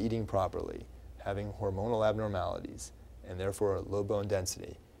 not eating properly, having hormonal abnormalities, and therefore a low bone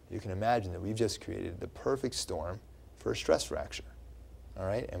density, you can imagine that we've just created the perfect storm for a stress fracture. All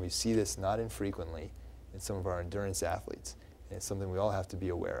right? And we see this not infrequently in some of our endurance athletes. And it's something we all have to be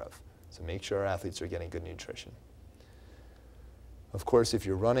aware of. So make sure our athletes are getting good nutrition. Of course, if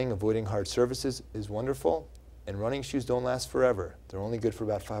you're running, avoiding hard surfaces is wonderful. And running shoes don't last forever. They're only good for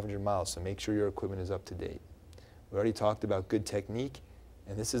about 500 miles, so make sure your equipment is up to date. We already talked about good technique,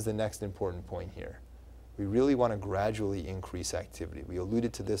 and this is the next important point here. We really want to gradually increase activity. We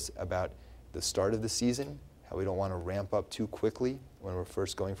alluded to this about the start of the season, how we don't want to ramp up too quickly when we're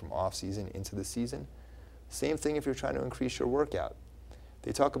first going from off-season into the season. Same thing if you're trying to increase your workout.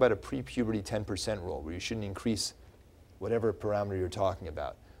 They talk about a pre-puberty 10% rule, where you shouldn't increase whatever parameter you're talking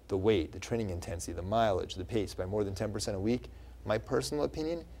about, the weight, the training intensity, the mileage, the pace, by more than 10% a week. My personal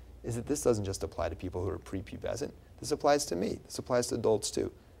opinion is that this doesn't just apply to people who are prepubescent. This applies to me. This applies to adults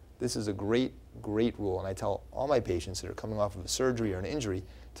too. This is a great, great rule, and I tell all my patients that are coming off of a surgery or an injury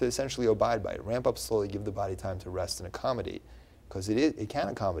to essentially abide by it. Ramp up slowly, give the body time to rest and accommodate, because it can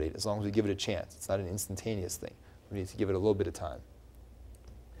accommodate as long as we give it a chance. It's not an instantaneous thing. We need to give it a little bit of time.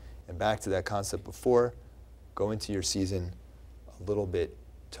 And back to that concept before, go into your season a little bit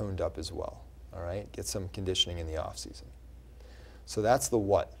toned up as well, all right? Get some conditioning in the off season. So that's the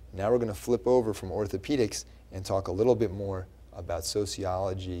what. Now we're going to flip over from orthopedics and talk a little bit more about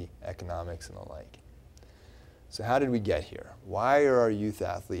sociology, economics, and the like. So how did we get here? Why are our youth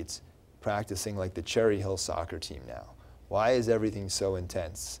athletes practicing like the Cherry Hill soccer team now? Why is everything so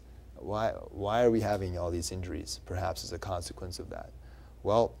intense? Why are we having all these injuries, perhaps as a consequence of that?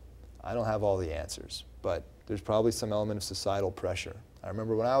 Well, I don't have all the answers, but there's probably some element of societal pressure. I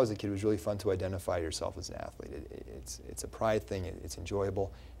remember when I was a kid, it was really fun to identify yourself as an athlete. It's a pride thing, it's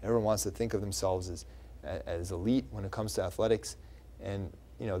enjoyable. Everyone wants to think of themselves as elite when it comes to athletics, and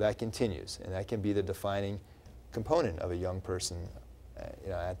that continues, and that can be the defining component of a young person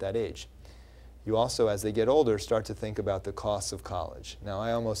at that age. You also, as they get older, start to think about the costs of college. Now,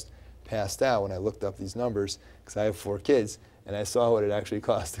 I almost passed out when I looked up these numbers because I have 4 kids, and I saw what it actually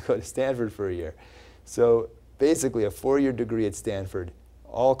cost to go to Stanford for a year. So basically, a 4-year degree at Stanford,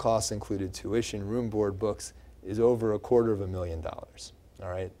 all costs included, tuition, room, board, books, is over $250,000. All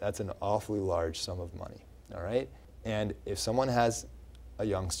right, that's an awfully large sum of money. All right, and if someone has a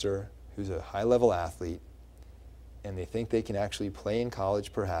youngster who's a high-level athlete, and they think they can actually play in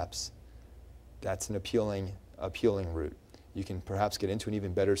college, perhaps, that's an appealing route. You can perhaps get into an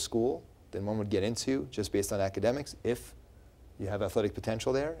even better school than one would get into just based on academics if you have athletic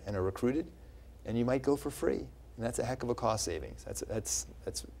potential there and are recruited, and you might go for free. And that's a heck of a cost savings. That's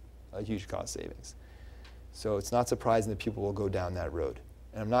a huge cost savings. So it's not surprising that people will go down that road.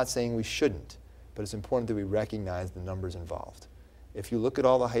 And I'm not saying we shouldn't, but it's important that we recognize the numbers involved. If you look at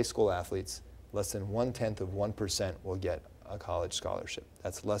all the high school athletes, less than 0.1% will get a college scholarship.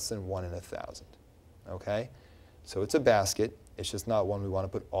 That's less than 1 in 1,000. Okay? So it's a basket. It's just not one we want to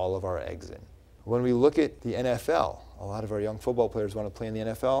put all of our eggs in. When we look at the NFL, a lot of our young football players want to play in the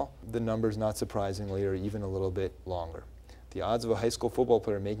NFL. The numbers, not surprisingly, are even a little bit longer. The odds of a high school football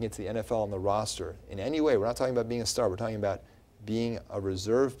player making it to the NFL on the roster in any way, we're not talking about being a star, we're talking about being a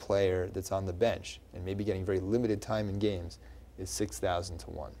reserve player that's on the bench and maybe getting very limited time in games, is 6,000 to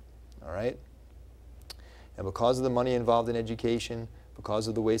 1. All right? And because of the money involved in education, because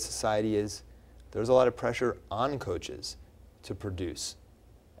of the way society is, there's a lot of pressure on coaches to produce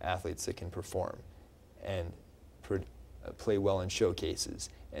athletes that can perform and play well in showcases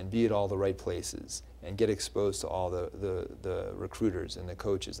and be at all the right places and get exposed to all the recruiters and the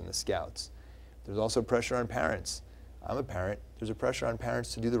coaches and the scouts. There's also pressure on parents. I'm a parent. There's a pressure on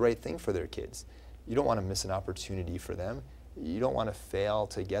parents to do the right thing for their kids. You don't want to miss an opportunity for them. You don't want to fail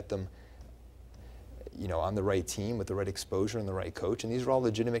to get them on the right team with the right exposure and the right coach. And these are all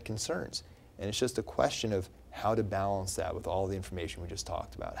legitimate concerns. And it's just a question of how to balance that with all the information we just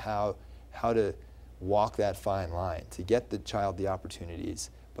talked about, how to walk that fine line to get the child the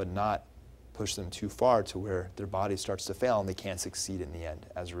opportunities, but not push them too far to where their body starts to fail and they can't succeed in the end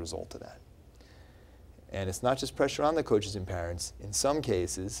as a result of that. And it's not just pressure on the coaches and parents. In some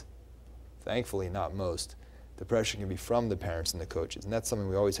cases, thankfully not most, the pressure can be from the parents and the coaches, and that's something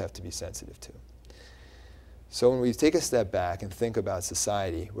we always have to be sensitive to. So when we take a step back and think about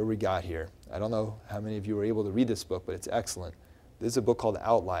society, where we got here, I don't know how many of you were able to read this book, but it's excellent. This is a book called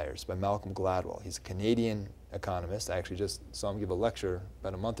Outliers by Malcolm Gladwell. He's a Canadian economist. I actually just saw him give a lecture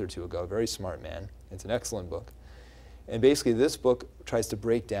about a month or 2 ago. Very smart man. It's an excellent book. And basically this book tries to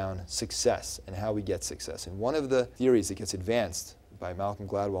break down success and how we get success. And one of the theories that gets advanced by Malcolm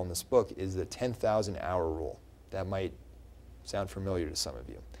Gladwell in this book is the 10,000-hour rule. That might sound familiar to some of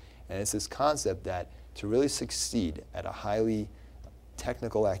you. And it's this concept that to really succeed at a highly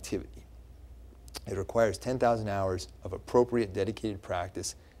technical activity, it requires 10,000 hours of appropriate, dedicated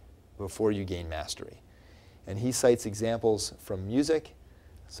practice before you gain mastery. And he cites examples from music,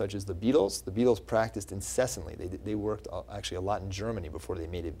 such as the Beatles. The Beatles practiced incessantly. They worked actually a lot in Germany before they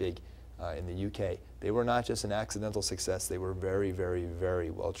made it big in the UK. They were not just an accidental success. They were very, very,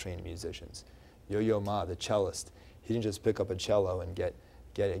 very well-trained musicians. Yo-Yo Ma, the cellist, he didn't just pick up a cello and get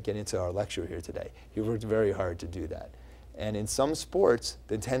into our lecture here today. He worked very hard to do that. And in some sports,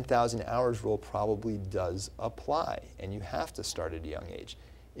 the 10,000 hours rule probably does apply, and you have to start at a young age.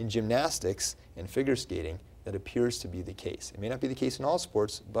 In gymnastics and figure skating, that appears to be the case. It may not be the case in all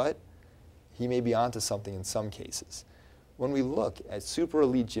sports, but he may be onto something in some cases. When we look at super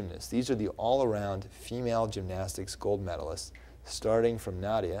elite gymnasts, these are the all-around female gymnastics gold medalists, starting from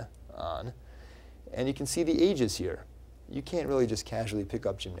Nadia on, and you can see the ages here. You can't really just casually pick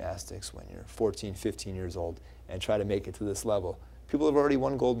up gymnastics when you're 14, 15 years old and try to make it to this level. People have already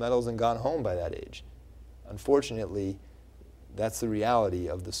won gold medals and gone home by that age. Unfortunately, that's the reality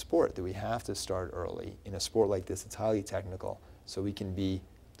of the sport, that we have to start early. In a sport like this, it's highly technical, so we can be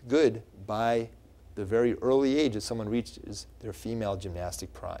good by the very early age that someone reaches their female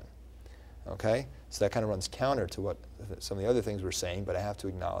gymnastic prime. Okay? So that kind of runs counter to what some of the other things we're saying, but I have to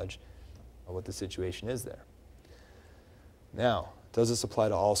acknowledge what the situation is there. Now, does this apply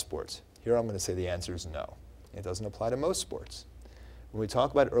to all sports? Here I'm going to say the answer is no. It doesn't apply to most sports. When we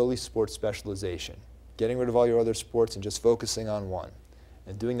talk about early sports specialization, getting rid of all your other sports and just focusing on one,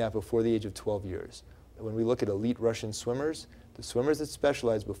 and doing that before the age of 12 years. When we look at elite Russian swimmers, the swimmers that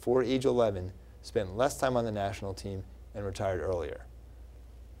specialized before age 11 spent less time on the national team and retired earlier.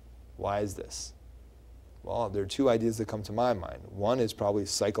 Why is this? Well, there are two ideas that come to my mind. One is probably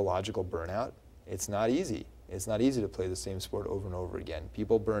psychological burnout. It's not easy. It's not easy to play the same sport over and over again.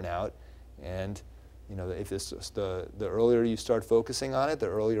 People burn out, and if the earlier you start focusing on it, the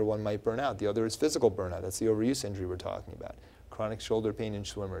earlier one might burn out. The other is physical burnout. That's the overuse injury we're talking about. Chronic shoulder pain in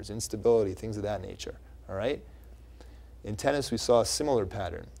swimmers, instability, things of that nature. All right? In tennis, we saw a similar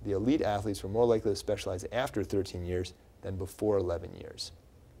pattern. The elite athletes were more likely to specialize after 13 years than before 11 years.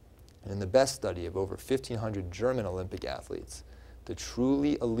 And in the best study of over 1,500 German Olympic athletes, the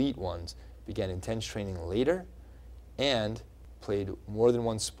truly elite ones began intense training later and played more than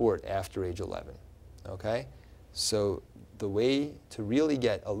one sport after age 11. Okay? So the way to really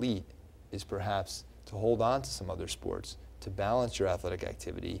get elite is perhaps to hold on to some other sports, to balance your athletic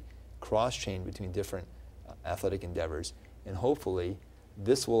activity, cross-train between different athletic endeavors, and hopefully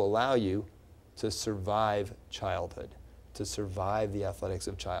this will allow you to survive childhood, to survive the athletics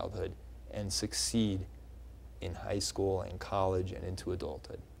of childhood and succeed in high school and college and into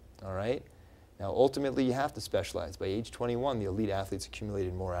adulthood. All right? Now ultimately you have to specialize. By age 21 the elite athletes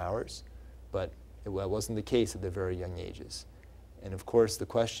accumulated more hours, but it wasn't the case at their very young ages. And of course the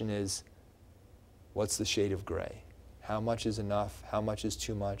question is, what's the shade of gray? How much is enough? How much is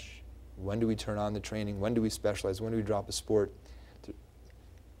too much? When do we turn on the training? When do we specialize? When do we drop a sport?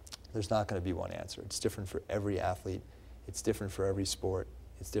 There's not going to be one answer. It's different for every athlete. It's different for every sport.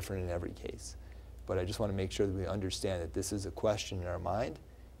 It's different in every case. But I just want to make sure that we understand that this is a question in our mind,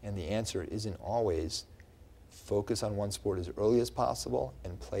 and the answer isn't always focus on one sport as early as possible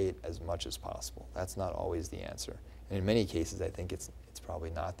and play it as much as possible. That's not always the answer. And in many cases, I think it's probably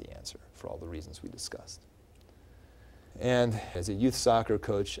not the answer for all the reasons we discussed. And as a youth soccer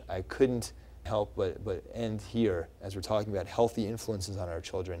coach, I couldn't help but end here as we're talking about healthy influences on our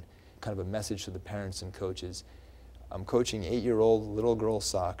children, kind of a message to the parents and coaches. I'm coaching 8-year-old little girl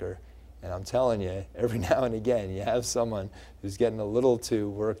soccer, and I'm telling you, every now and again, you have someone who's getting a little too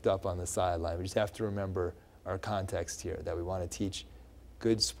worked up on the sideline. We just have to remember our context here, that we want to teach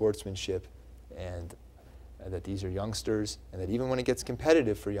good sportsmanship, and that these are youngsters, and that even when it gets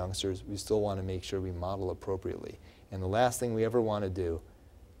competitive for youngsters, we still want to make sure we model appropriately. And the last thing we ever want to do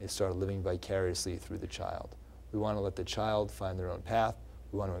is start living vicariously through the child. We want to let the child find their own path.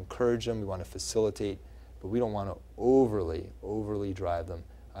 We want to encourage them. We want to facilitate. But we don't want to overly drive them,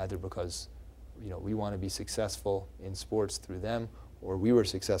 either because we want to be successful in sports through them, or we were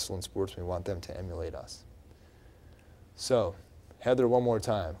successful in sports and we want them to emulate us. So, Heather, one more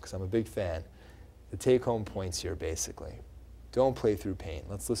time, because I'm a big fan. The take-home points here, basically. Don't play through pain.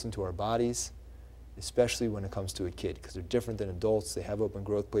 Let's listen to our bodies, especially when it comes to a kid, because they're different than adults. They have open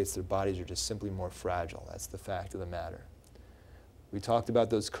growth plates. Their bodies are just simply more fragile. That's the fact of the matter. We talked about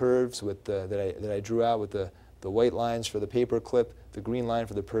those curves with that I drew out with the white lines for the paper clip, the green line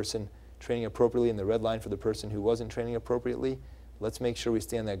for the person training appropriately, and the red line for the person who wasn't training appropriately. Let's make sure we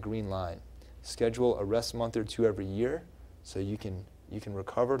stay on that green line. Schedule a rest month or two every year so you can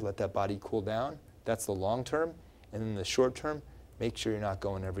recover, let that body cool down. That's the long term. And in the short term, make sure you're not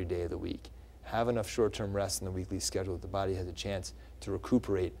going every day of the week. Have enough short-term rest in the weekly schedule that the body has a chance to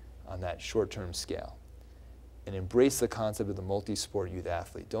recuperate on that short-term scale. And embrace the concept of the multi-sport youth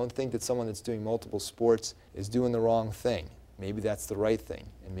athlete. Don't think that someone that's doing multiple sports is doing the wrong thing. Maybe that's the right thing,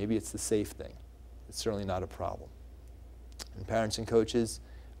 and maybe it's the safe thing. It's certainly not a problem. And parents and coaches,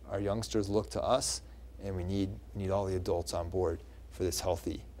 our youngsters look to us, and we need all the adults on board for this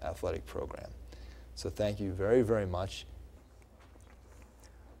healthy athletic program. So thank you very, very much.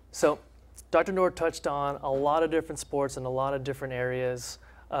 So Dr. Nord touched on a lot of different sports and a lot of different areas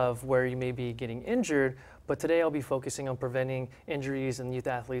of where you may be getting injured, but today I'll be focusing on preventing injuries in youth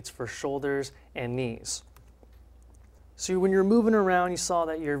athletes for shoulders and knees. So when you're moving around, you saw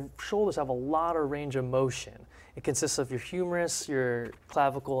that your shoulders have a lot of range of motion. It consists of your humerus, your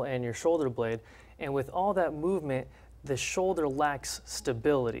clavicle, and your shoulder blade. And with all that movement, the shoulder lacks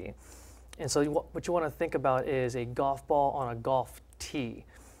stability. And so what you want to think about is a golf ball on a golf tee.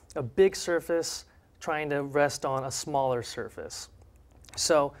 A big surface trying to rest on a smaller surface.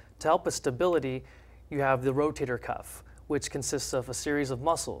 So to help with stability, you have the rotator cuff, which consists of a series of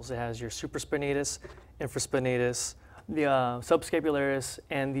muscles. It has your supraspinatus, infraspinatus, the subscapularis,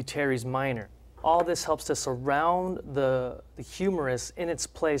 and the teres minor. All this helps to surround the humerus in its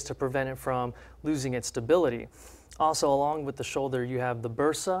place to prevent it from losing its stability. Also, along with the shoulder, you have the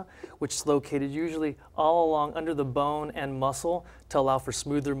bursa, which is located usually all along under the bone and muscle to allow for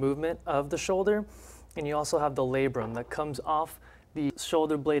smoother movement of the shoulder. And you also have the labrum that comes off the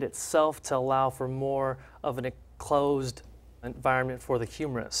shoulder blade itself to allow for more of an enclosed environment for the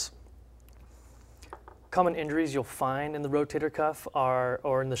humerus. Common injuries you'll find in the rotator cuff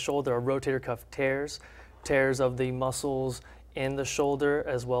or in the shoulder are rotator cuff tears, tears of the muscles in the shoulder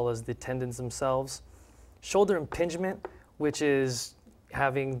as well as the tendons themselves. Shoulder impingement, which is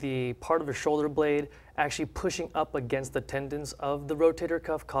having the part of your shoulder blade actually pushing up against the tendons of the rotator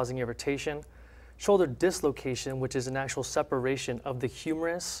cuff, causing irritation. Shoulder dislocation, which is an actual separation of the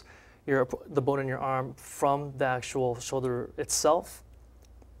humerus, the bone in your arm, from the actual shoulder itself.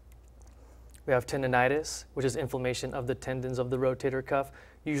 We have tendonitis, which is inflammation of the tendons of the rotator cuff,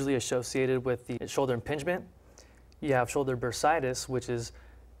 usually associated with the shoulder impingement. You have shoulder bursitis, which is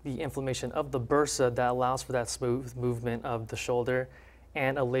the inflammation of the bursa that allows for that smooth movement of the shoulder,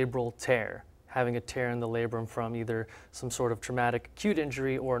 and a labral tear, having a tear in the labrum from either some sort of traumatic acute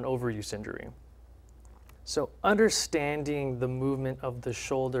injury or an overuse injury. So understanding the movement of the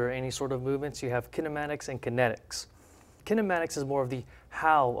shoulder, any sort of movements, you have kinematics and kinetics. Kinematics is more of the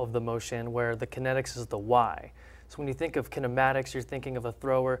how of the motion, where the kinetics is the why. So when you think of kinematics, you're thinking of a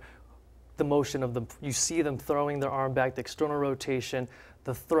thrower, the motion of them, you see them throwing their arm back, the external rotation,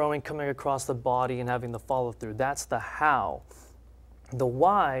 the throwing coming across the body and having the follow through. That's the how. The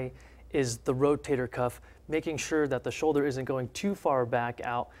why is the rotator cuff, making sure that the shoulder isn't going too far back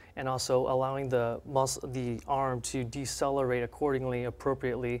out and also allowing the arm to decelerate accordingly,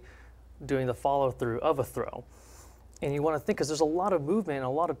 appropriately, doing the follow through of a throw. And you want to think, because there's a lot of movement and a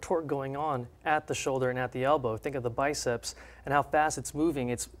lot of torque going on at the shoulder and at the elbow. Think of the biceps and how fast it's moving.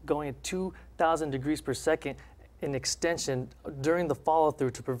 It's going at 2,000 degrees per second in extension during the follow through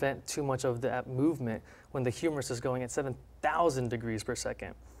to prevent too much of that movement when the humerus is going at 7,000 degrees per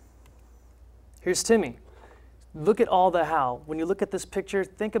second. Here's Timmy. Look at all the how. When you look at this picture,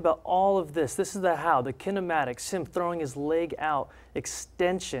 think about all of this. This is the how, the kinematics, him throwing his leg out,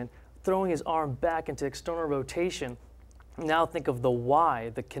 extension, throwing his arm back into external rotation. Now think of the why,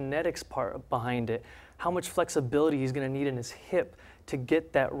 the kinetics part behind it, how much flexibility he's going to need in his hip to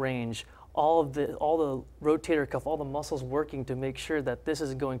get that range, all the rotator cuff, all the muscles working to make sure that this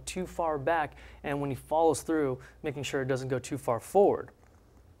isn't going too far back, and when he follows through, making sure it doesn't go too far forward.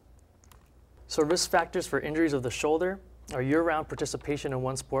 So risk factors for injuries of the shoulder are year-round participation in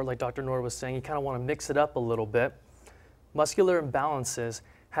one sport, like Dr. Nord was saying. You kind of want to mix it up a little bit. Muscular imbalances,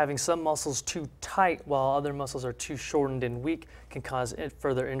 having some muscles too tight while other muscles are too shortened and weak, can cause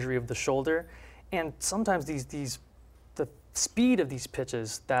further injury of the shoulder. And sometimes the speed of these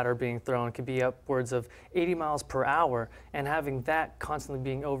pitches that are being thrown can be upwards of 80 miles per hour, and having that constantly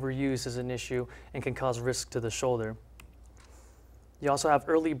being overused is an issue and can cause risk to the shoulder. You also have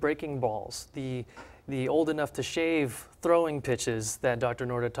early breaking balls, the old enough to shave throwing pitches that Dr.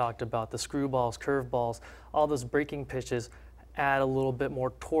 Nord had talked about, the screw balls, curve balls, all those breaking pitches add a little bit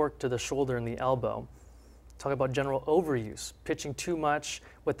more torque to the shoulder and the elbow. Talk about general overuse. Pitching too much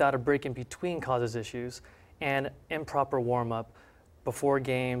without a break in between causes issues, and improper warm-up before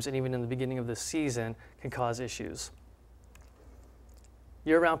games and even in the beginning of the season can cause issues.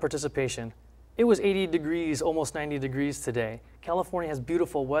 Year-round participation. It was 80 degrees, almost 90 degrees today. California has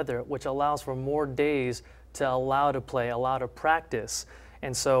beautiful weather, which allows for more days to allow to play, allow to practice.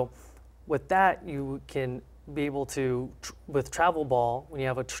 And so with that, you can be able to, with travel ball, when you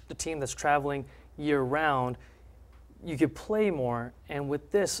have a team that's traveling year-round, you could play more. And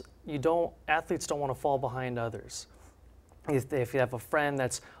with this, athletes don't want to fall behind others. If you have a friend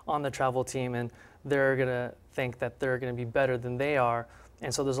that's on the travel team and they're going to think that they're going to be better than they are,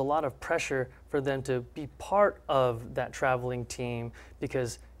 and so there's a lot of pressure for them to be part of that traveling team,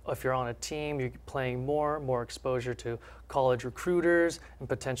 because if you're on a team, you're playing more exposure to college recruiters and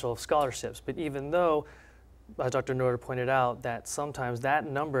potential scholarships. But even though, as Dr. Nord pointed out, that sometimes that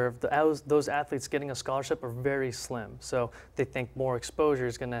number of those athletes getting a scholarship are very slim. So they think more exposure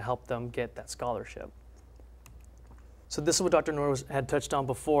is going to help them get that scholarship. So this is what Dr. Nord had touched on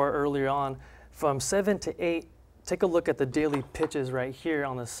before earlier on. From 7 to 8, take a look at the daily pitches right here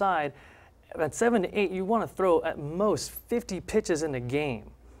on the side. At 7 to 8, you want to throw at most 50 pitches in a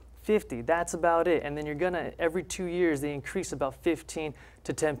game. 50, that's about it. And then you're gonna, every 2 years, they increase about 15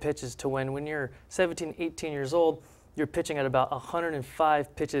 to 10 pitches to when you're 17, 18 years old, you're pitching at about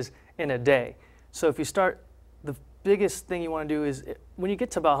 105 pitches in a day. So if you start, the biggest thing you wanna do is, when you get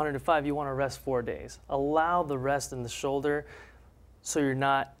to about 105, you wanna rest 4 days. Allow the rest in the shoulder so you're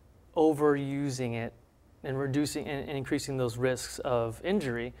not overusing it and reducing and increasing those risks of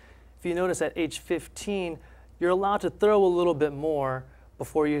injury. If you notice at age 15, you're allowed to throw a little bit more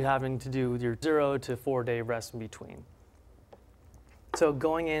before you having to do your 0 to 4 day rest in between. So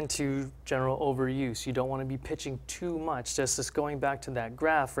going into general overuse, you don't want to be pitching too much. Just going back to that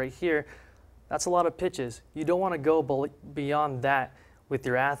graph right here, that's a lot of pitches. You don't want to go beyond that with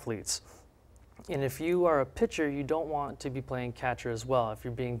your athletes. And if you are a pitcher, you don't want to be playing catcher as well. If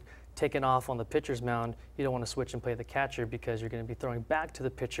you're being taken off on the pitcher's mound, you don't want to switch and play the catcher because you're going to be throwing back to the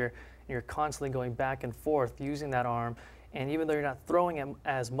pitcher and you're constantly going back and forth using that arm. And even though you're not throwing at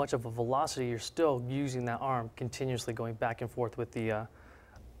as much of a velocity, you're still using that arm continuously going back and forth with the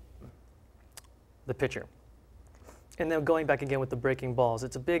pitcher. And then going back again with the breaking balls,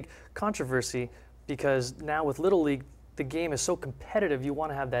 it's a big controversy because now with Little League, the game is so competitive, you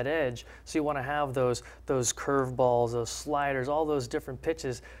want to have that edge. So you want to have those curve balls, those sliders, all those different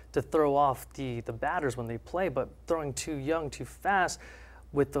pitches to throw off the batters when they play. But throwing too young, too fast,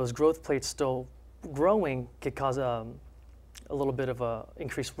 with those growth plates still growing could cause a little bit of a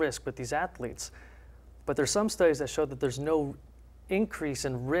increased risk with these athletes. But there's some studies that show that there's no increase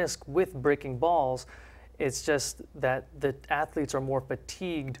in risk with breaking balls. It's just that the athletes are more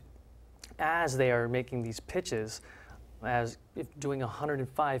fatigued as they are making these pitches. As if doing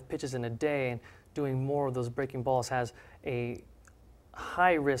 105 pitches in a day and doing more of those breaking balls has a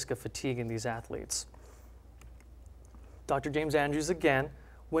high risk of fatigue in these athletes. Dr. James Andrews again,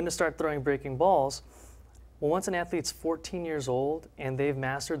 when to start throwing breaking balls. Well, once an athlete's 14 years old and they've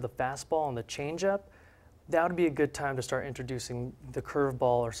mastered the fastball and the changeup, that would be a good time to start introducing the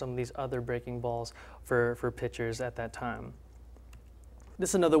curveball or some of these other breaking balls for pitchers at that time. This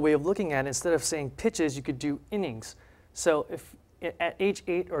is another way of looking at it. Instead of saying pitches, you could do innings. So if at age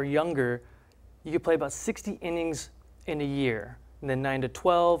 8 or younger, you could play about 60 innings in a year, and then 9 to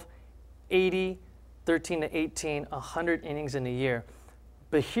 12, 80, 13 to 18, 100 innings in a year.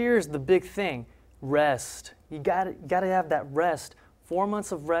 But here's the big thing, rest. You gotta have that rest. 4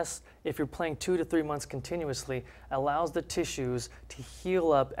 months of rest, if you're playing 2 to 3 months continuously, allows the tissues to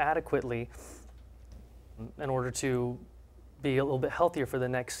heal up adequately in order to be a little bit healthier for the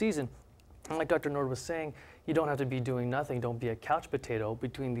next season. And like Dr. Nord was saying, you don't have to be doing nothing. Don't be a couch potato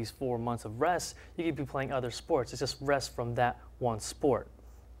between these 4 months of rest. You could be playing other sports. It's just rest from that one sport.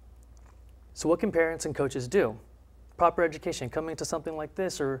 So what can parents and coaches do? Proper education, coming to something like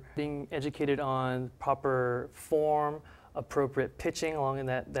this or being educated on proper form, appropriate pitching along in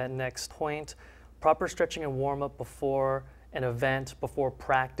that next point, proper stretching and warm up before an event, before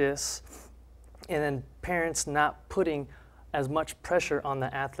practice, and then parents not putting as much pressure on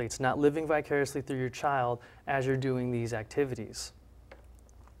the athletes, not living vicariously through your child as you're doing these activities.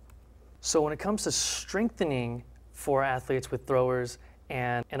 So when it comes to strengthening for athletes with throwers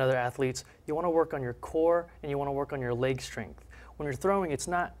and other athletes, you want to work on your core and you want to work on your leg strength. When you're throwing, it's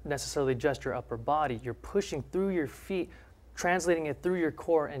not necessarily just your upper body. You're pushing through your feet, translating it through your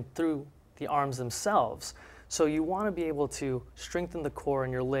core and through the arms themselves. So you want to be able to strengthen the core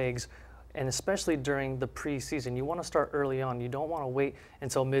and your legs, and especially during the preseason. You want to start early on. You don't want to wait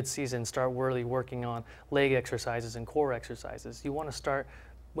until mid-season and start really working on leg exercises and core exercises. You want to start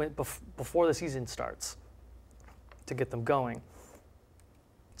before the season starts to get them going.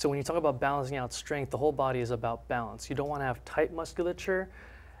 So when you talk about balancing out strength, the whole body is about balance. You don't want to have tight musculature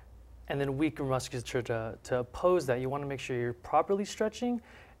and then weaker musculature to oppose that. You want to make sure you're properly stretching,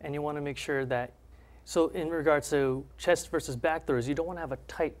 and you want to make sure that, so in regards to chest versus back throws, you don't want to have a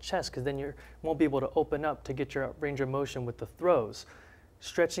tight chest because then you won't be able to open up to get your range of motion with the throws.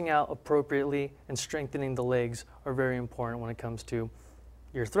 Stretching out appropriately and strengthening the legs are very important when it comes to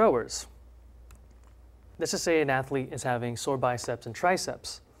your throwers. Let's just say an athlete is having sore biceps and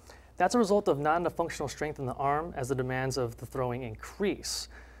triceps. That's a result of not enough functional strength in the arm as the demands of the throwing increase.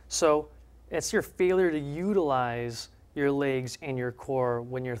 So it's your failure to utilize your legs and your core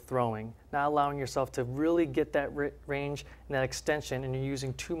when you're throwing, not allowing yourself to really get that range and that extension, and you're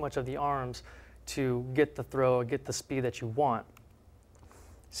using too much of the arms to get the throw, get the speed that you want.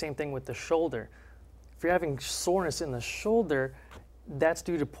 Same thing with the shoulder. If you're having soreness in the shoulder, that's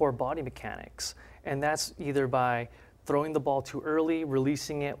due to poor body mechanics. And that's either by throwing the ball too early,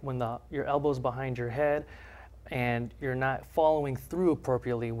 releasing it when your elbow's behind your head, and you're not following through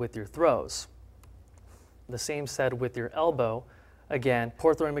appropriately with your throws. The same said with your elbow. Again,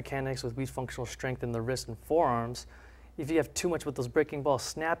 poor throwing mechanics with weak functional strength in the wrist and forearms. If you have too much with those breaking balls,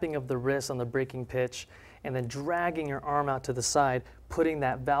 snapping of the wrist on the breaking pitch, and then dragging your arm out to the side, putting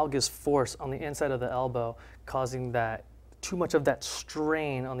that valgus force on the inside of the elbow, causing that too much of that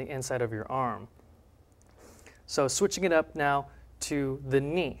strain on the inside of your arm. So switching it up now to the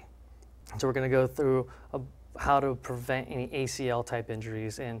knee. So we're going to go through how to prevent any ACL type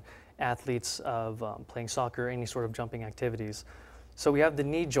injuries and athletes of playing soccer, any sort of jumping activities. So we have the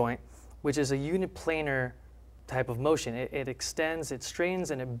knee joint, which is a uniplanar type of motion. It extends, it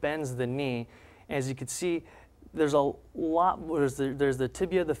straightens, and it bends the knee. As you can see, there's a lot, there's the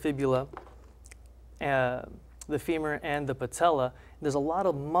tibia, the fibula, the femur, and the patella. There's a lot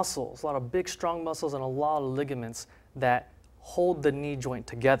of muscles, a lot of big, strong muscles, and a lot of ligaments that hold the knee joint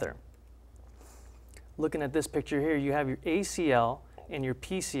together. Looking at this picture here, you have your ACL and your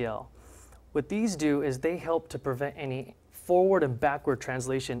PCL. What these do is they help to prevent any forward and backward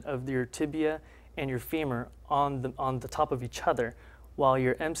translation of your tibia and your femur on the top of each other, while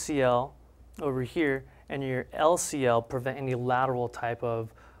your MCL over here and your LCL prevent any lateral type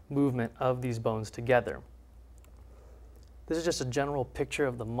of movement of these bones together. This is just a general picture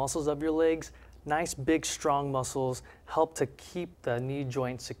of the muscles of your legs. Nice, big, strong muscles help to keep the knee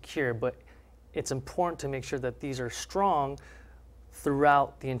joint secure, but it's important to make sure that these are strong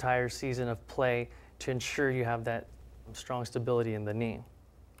throughout the entire season of play to ensure you have that strong stability in the knee.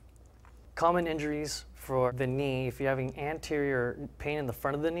 Common injuries for the knee, if you're having anterior pain in the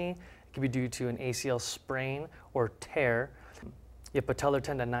front of the knee, it could be due to an ACL sprain or tear. You have patellar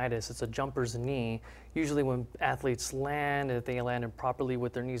tendonitis, it's a jumper's knee. Usually when athletes land, if they land improperly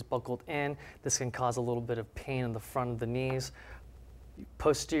with their knees buckled in, this can cause a little bit of pain in the front of the knees.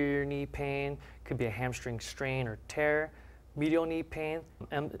 Posterior knee pain could be a hamstring strain or tear. Medial knee pain,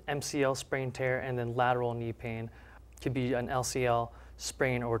 MCL sprain, tear, and then lateral knee pain could be an LCL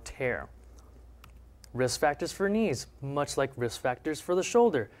sprain or tear. Risk factors for knees, much like risk factors for the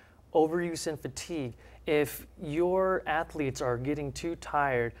shoulder. Overuse and fatigue. If your athletes are getting too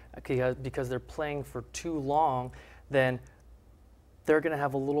tired because they're playing for too long, then they're going to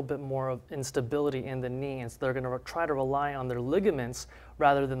have a little bit more of instability in the knee, and so they're going to try to rely on their ligaments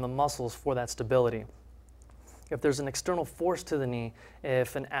rather than the muscles for that stability. If there's an external force to the knee,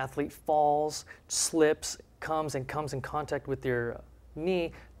 if an athlete falls, slips, comes in contact with your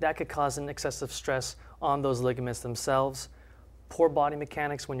knee, that could cause an excessive stress on those ligaments themselves. Poor body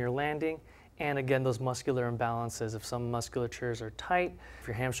mechanics when you're landing, and again, those muscular imbalances. If some musculatures are tight, if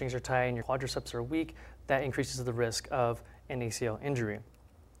your hamstrings are tight and your quadriceps are weak, that increases the risk of an ACL injury.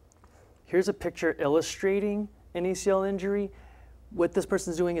 Here's a picture illustrating an ACL injury. What this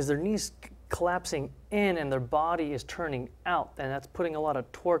person's doing is their knees collapsing in and their body is turning out, and that's putting a lot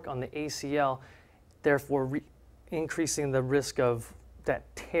of torque on the ACL, therefore increasing the risk of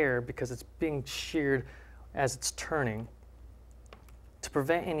that tear because it's being sheared as it's turning. To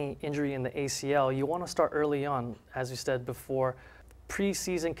prevent any injury in the ACL, you want to start early on, as we said before,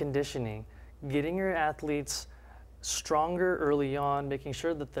 pre-season conditioning, getting your athletes stronger early on, making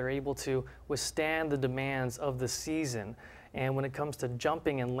sure that they're able to withstand the demands of the season. And when it comes to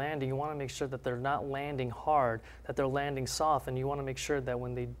jumping and landing, you want to make sure that they're not landing hard, that they're landing soft, and you want to make sure that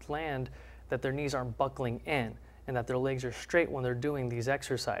when they land, that their knees aren't buckling in and that their legs are straight when they're doing these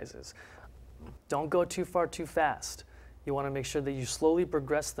exercises. Don't go too far too fast. You want to make sure that you slowly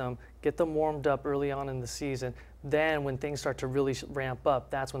progress them, get them warmed up early on in the season. Then when things start to really ramp up,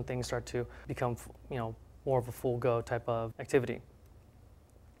 that's when things start to become, more of a full go type of activity.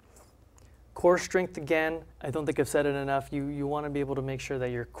 Core strength, again, I don't think I've said it enough. You want to be able to make sure that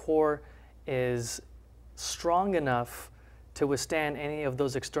your core is strong enough to withstand any of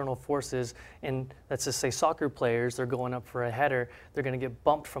those external forces. And let's just say soccer players, they're going up for a header, they're going to get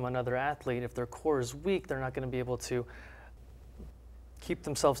bumped from another athlete. If their core is weak, they're not going to be able to keep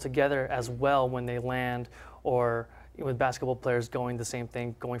themselves together as well when they land, or with basketball players going the same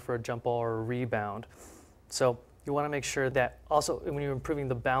thing, going for a jump ball or a rebound. So you want to make sure that also when you're improving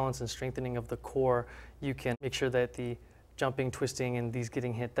the balance and strengthening of the core, you can make sure that the jumping, twisting, and these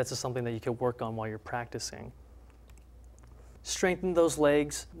getting hit, that's just something that you can work on while you're practicing. Strengthen those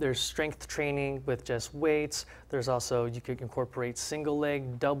legs. There's strength training with just weights. There's also, you could incorporate single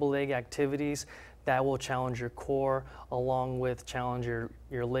leg, double leg activities that will challenge your core along with challenge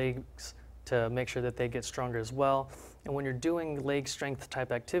your legs to make sure that they get stronger as well. And when you're doing leg strength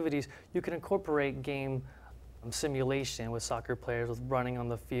type activities, you can incorporate game simulation with soccer players, with running on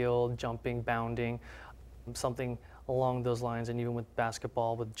the field, jumping, bounding, something along those lines, and even with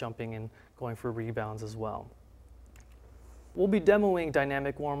basketball with jumping and going for rebounds as well. We'll be demoing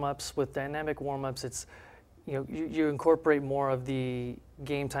dynamic warm-ups. With dynamic warm-ups, it's, you incorporate more of the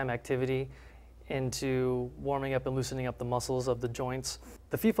game time activity into warming up and loosening up the muscles of the joints.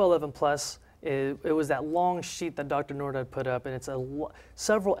 The FIFA 11 Plus, it was that long sheet that Dr. Nord had put up, and it's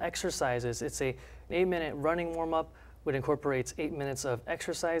several exercises. It's an 8-minute running warm-up, which incorporates 8 minutes of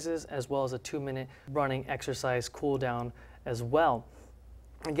exercises, as well as a 2-minute running exercise cool down as well.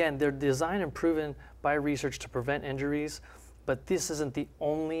 Again, they're designed and proven by research to prevent injuries, but this isn't the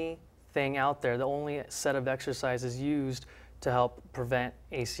only thing out there, the only set of exercises used to help prevent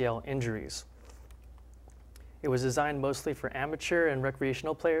ACL injuries. It was designed mostly for amateur and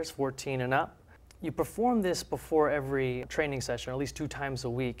recreational players, 14 and up. You perform this before every training session, or at least 2 times a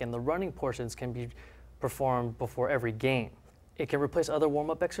week, and the running portions can be performed before every game. It can replace other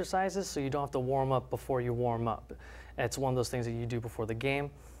warm-up exercises, so you don't have to warm up before you warm up. It's one of those things that you do before the game.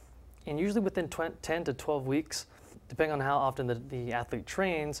 And usually within 10 to 12 weeks, depending on how often the athlete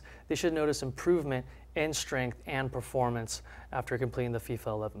trains, they should notice improvement in strength and performance after completing the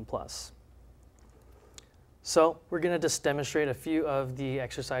FIFA 11+. So we're going to just demonstrate a few of the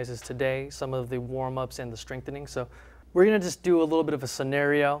exercises today, some of the warm-ups and the strengthening. So we're going to just do a little bit of a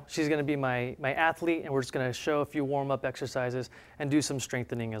scenario. She's going to be my athlete, and we're just going to show a few warm-up exercises and do some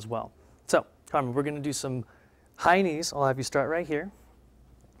strengthening as well. So Carmen, we're going to do some high knees. I'll have you start right here.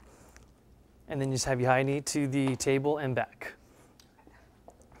 And then just have your high knee to the table and back.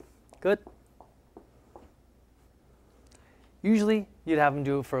 Good. Usually you'd have them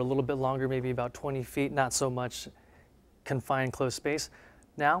do it for a little bit longer, maybe about 20 feet, not so much confined, closed space.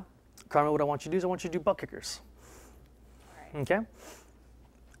 Now, Carmen, what I want you to do is I want you to do butt kickers. All right. Okay?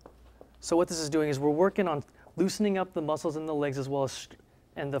 So what this is doing is we're working on loosening up the muscles in the legs as well as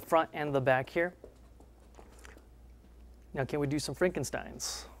in the front and the back here. Now, can we do some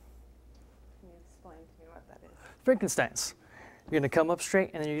Frankensteins? Can you explain to me what that is? Frankensteins. You're going to come up straight,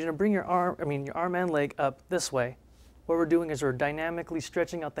 and then you're going to bring your arm and leg up this way. What we're doing is we're dynamically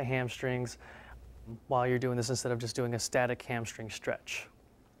stretching out the hamstrings while you're doing this instead of just doing a static hamstring stretch.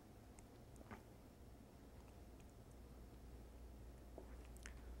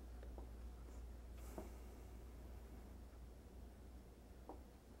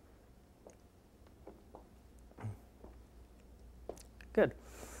 Good.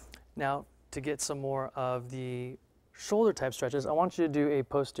 Now, to get some more of the shoulder type stretches, I want you to do a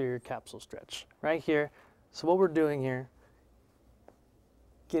posterior capsule stretch right here. So what we're doing here,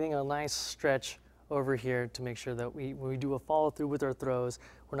 getting a nice stretch over here to make sure that when we do a follow through with our throws,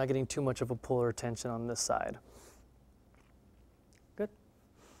 we're not getting too much of a pull or tension on this side. Good.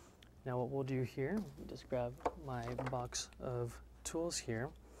 Now what we'll do here, just grab my box of tools here.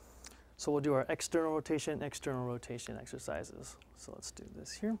 So we'll do our external rotation exercises. So let's do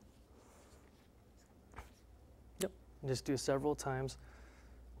this here. Yep, and just do several times.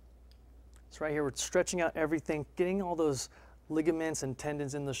 So right here, we're stretching out everything, getting all those ligaments and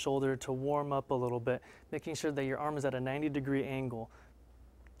tendons in the shoulder to warm up a little bit, making sure that your arm is at a 90-degree angle,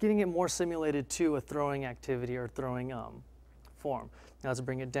 getting it more simulated to a throwing activity or throwing form. Now let's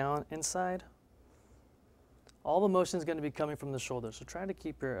bring it down inside. All the motion is going to be coming from the shoulder, so try to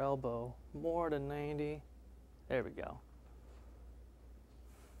keep your elbow more to 90. There we go.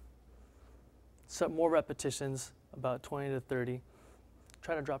 Some more repetitions, about 20 to 30.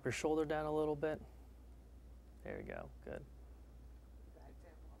 Try to drop your shoulder down a little bit. There we go, good.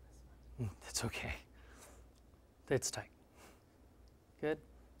 That's okay. It's tight. Good.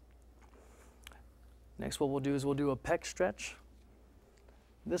 Next, what we'll do is we'll do a pec stretch.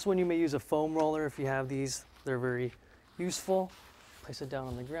 This one you may use a foam roller if you have these. They're very useful. Place it down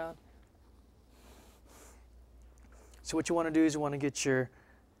on the ground. So what you want to do is you want to get your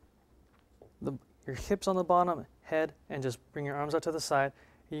hips on the bottom, head, and just bring your arms out to the side.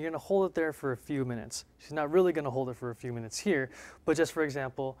 You're going to hold it there for a few minutes. She's not really going to hold it for a few minutes here, but just for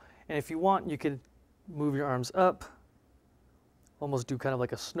example, and if you want, you could move your arms up, almost do kind of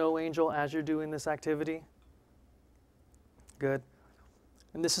like a snow angel as you're doing this activity. Good.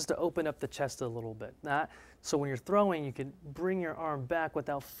 And this is to open up the chest a little bit. So when you're throwing, you can bring your arm back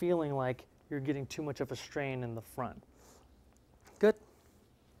without feeling like you're getting too much of a strain in the front. Good.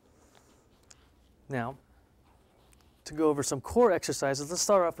 Now, to go over some core exercises, let's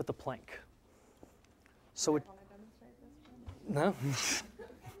start off with the plank. So no.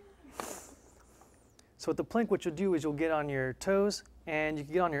 So with the plank, what you'll do is you'll get on your toes and you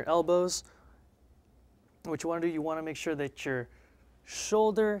can get on your elbows. What you want to do, you want to make sure that your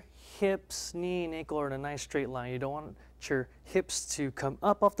shoulder, hips, knee, and ankle are in a nice straight line. You don't want your hips to come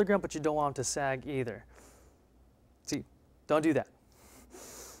up off the ground, but you don't want them to sag either. See, don't do that.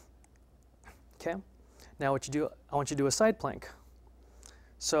 Okay. Now what you do, I want you to do a side plank.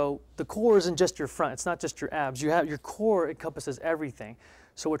 So the core isn't just your front, it's not just your abs. You have your core encompasses everything.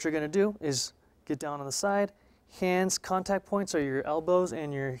 So what you're going to do is get down on the side, hands, contact points are your elbows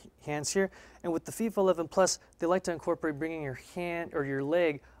and your hands here. And with the FIFA 11+, they like to incorporate bringing your hand or your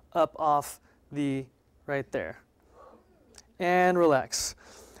leg up off the right there. And relax.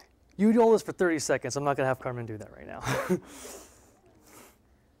 You hold this for 30 seconds. I'm not going to have Carmen do that right now.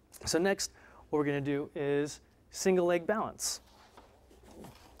 So next, what we're going to do is single leg balance.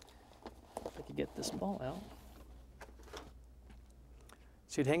 you get this ball out.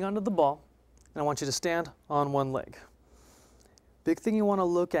 So you'd hang onto the ball, and I want you to stand on one leg. Big thing you want to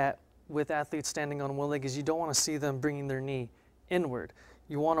look at with athletes standing on one leg is you don't want to see them bringing their knee inward.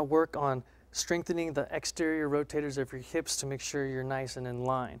 You want to work on strengthening the exterior rotators of your hips to make sure you're nice and in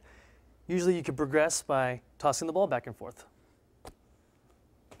line. Usually you can progress by tossing the ball back and forth.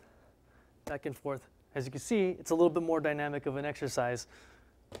 Back and forth. As you can see, it's a little bit more dynamic of an exercise,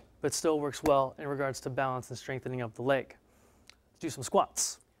 but still works well in regards to balance and strengthening of the leg. Let's do some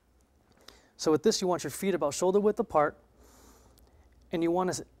squats. So with this, you want your feet about shoulder width apart, and you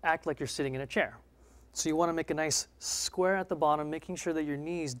want to act like you're sitting in a chair. So you want to make a nice square at the bottom, making sure that your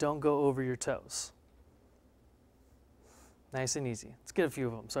knees don't go over your toes. Nice and easy. Let's get a few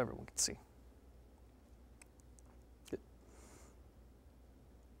of them so everyone can see. Good.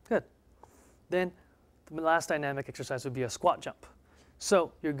 Good. Then the last dynamic exercise would be a squat jump.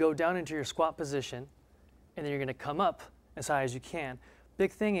 So you go down into your squat position, and then you're going to come up as high as you can.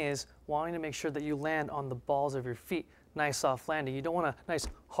 Big thing is wanting to make sure that you land on the balls of your feet. Nice soft landing. You don't want a nice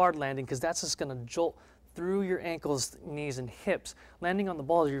hard landing because that's just going to jolt through your ankles, knees, and hips. Landing on the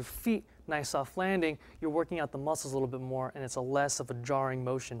balls of your feet, nice soft landing, you're working out the muscles a little bit more, and it's a less of a jarring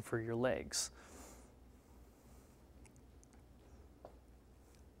motion for your legs.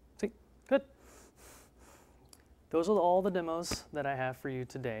 See? Good. Those are all the demos that I have for you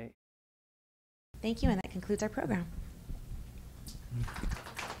today. Thank you, and that concludes our program.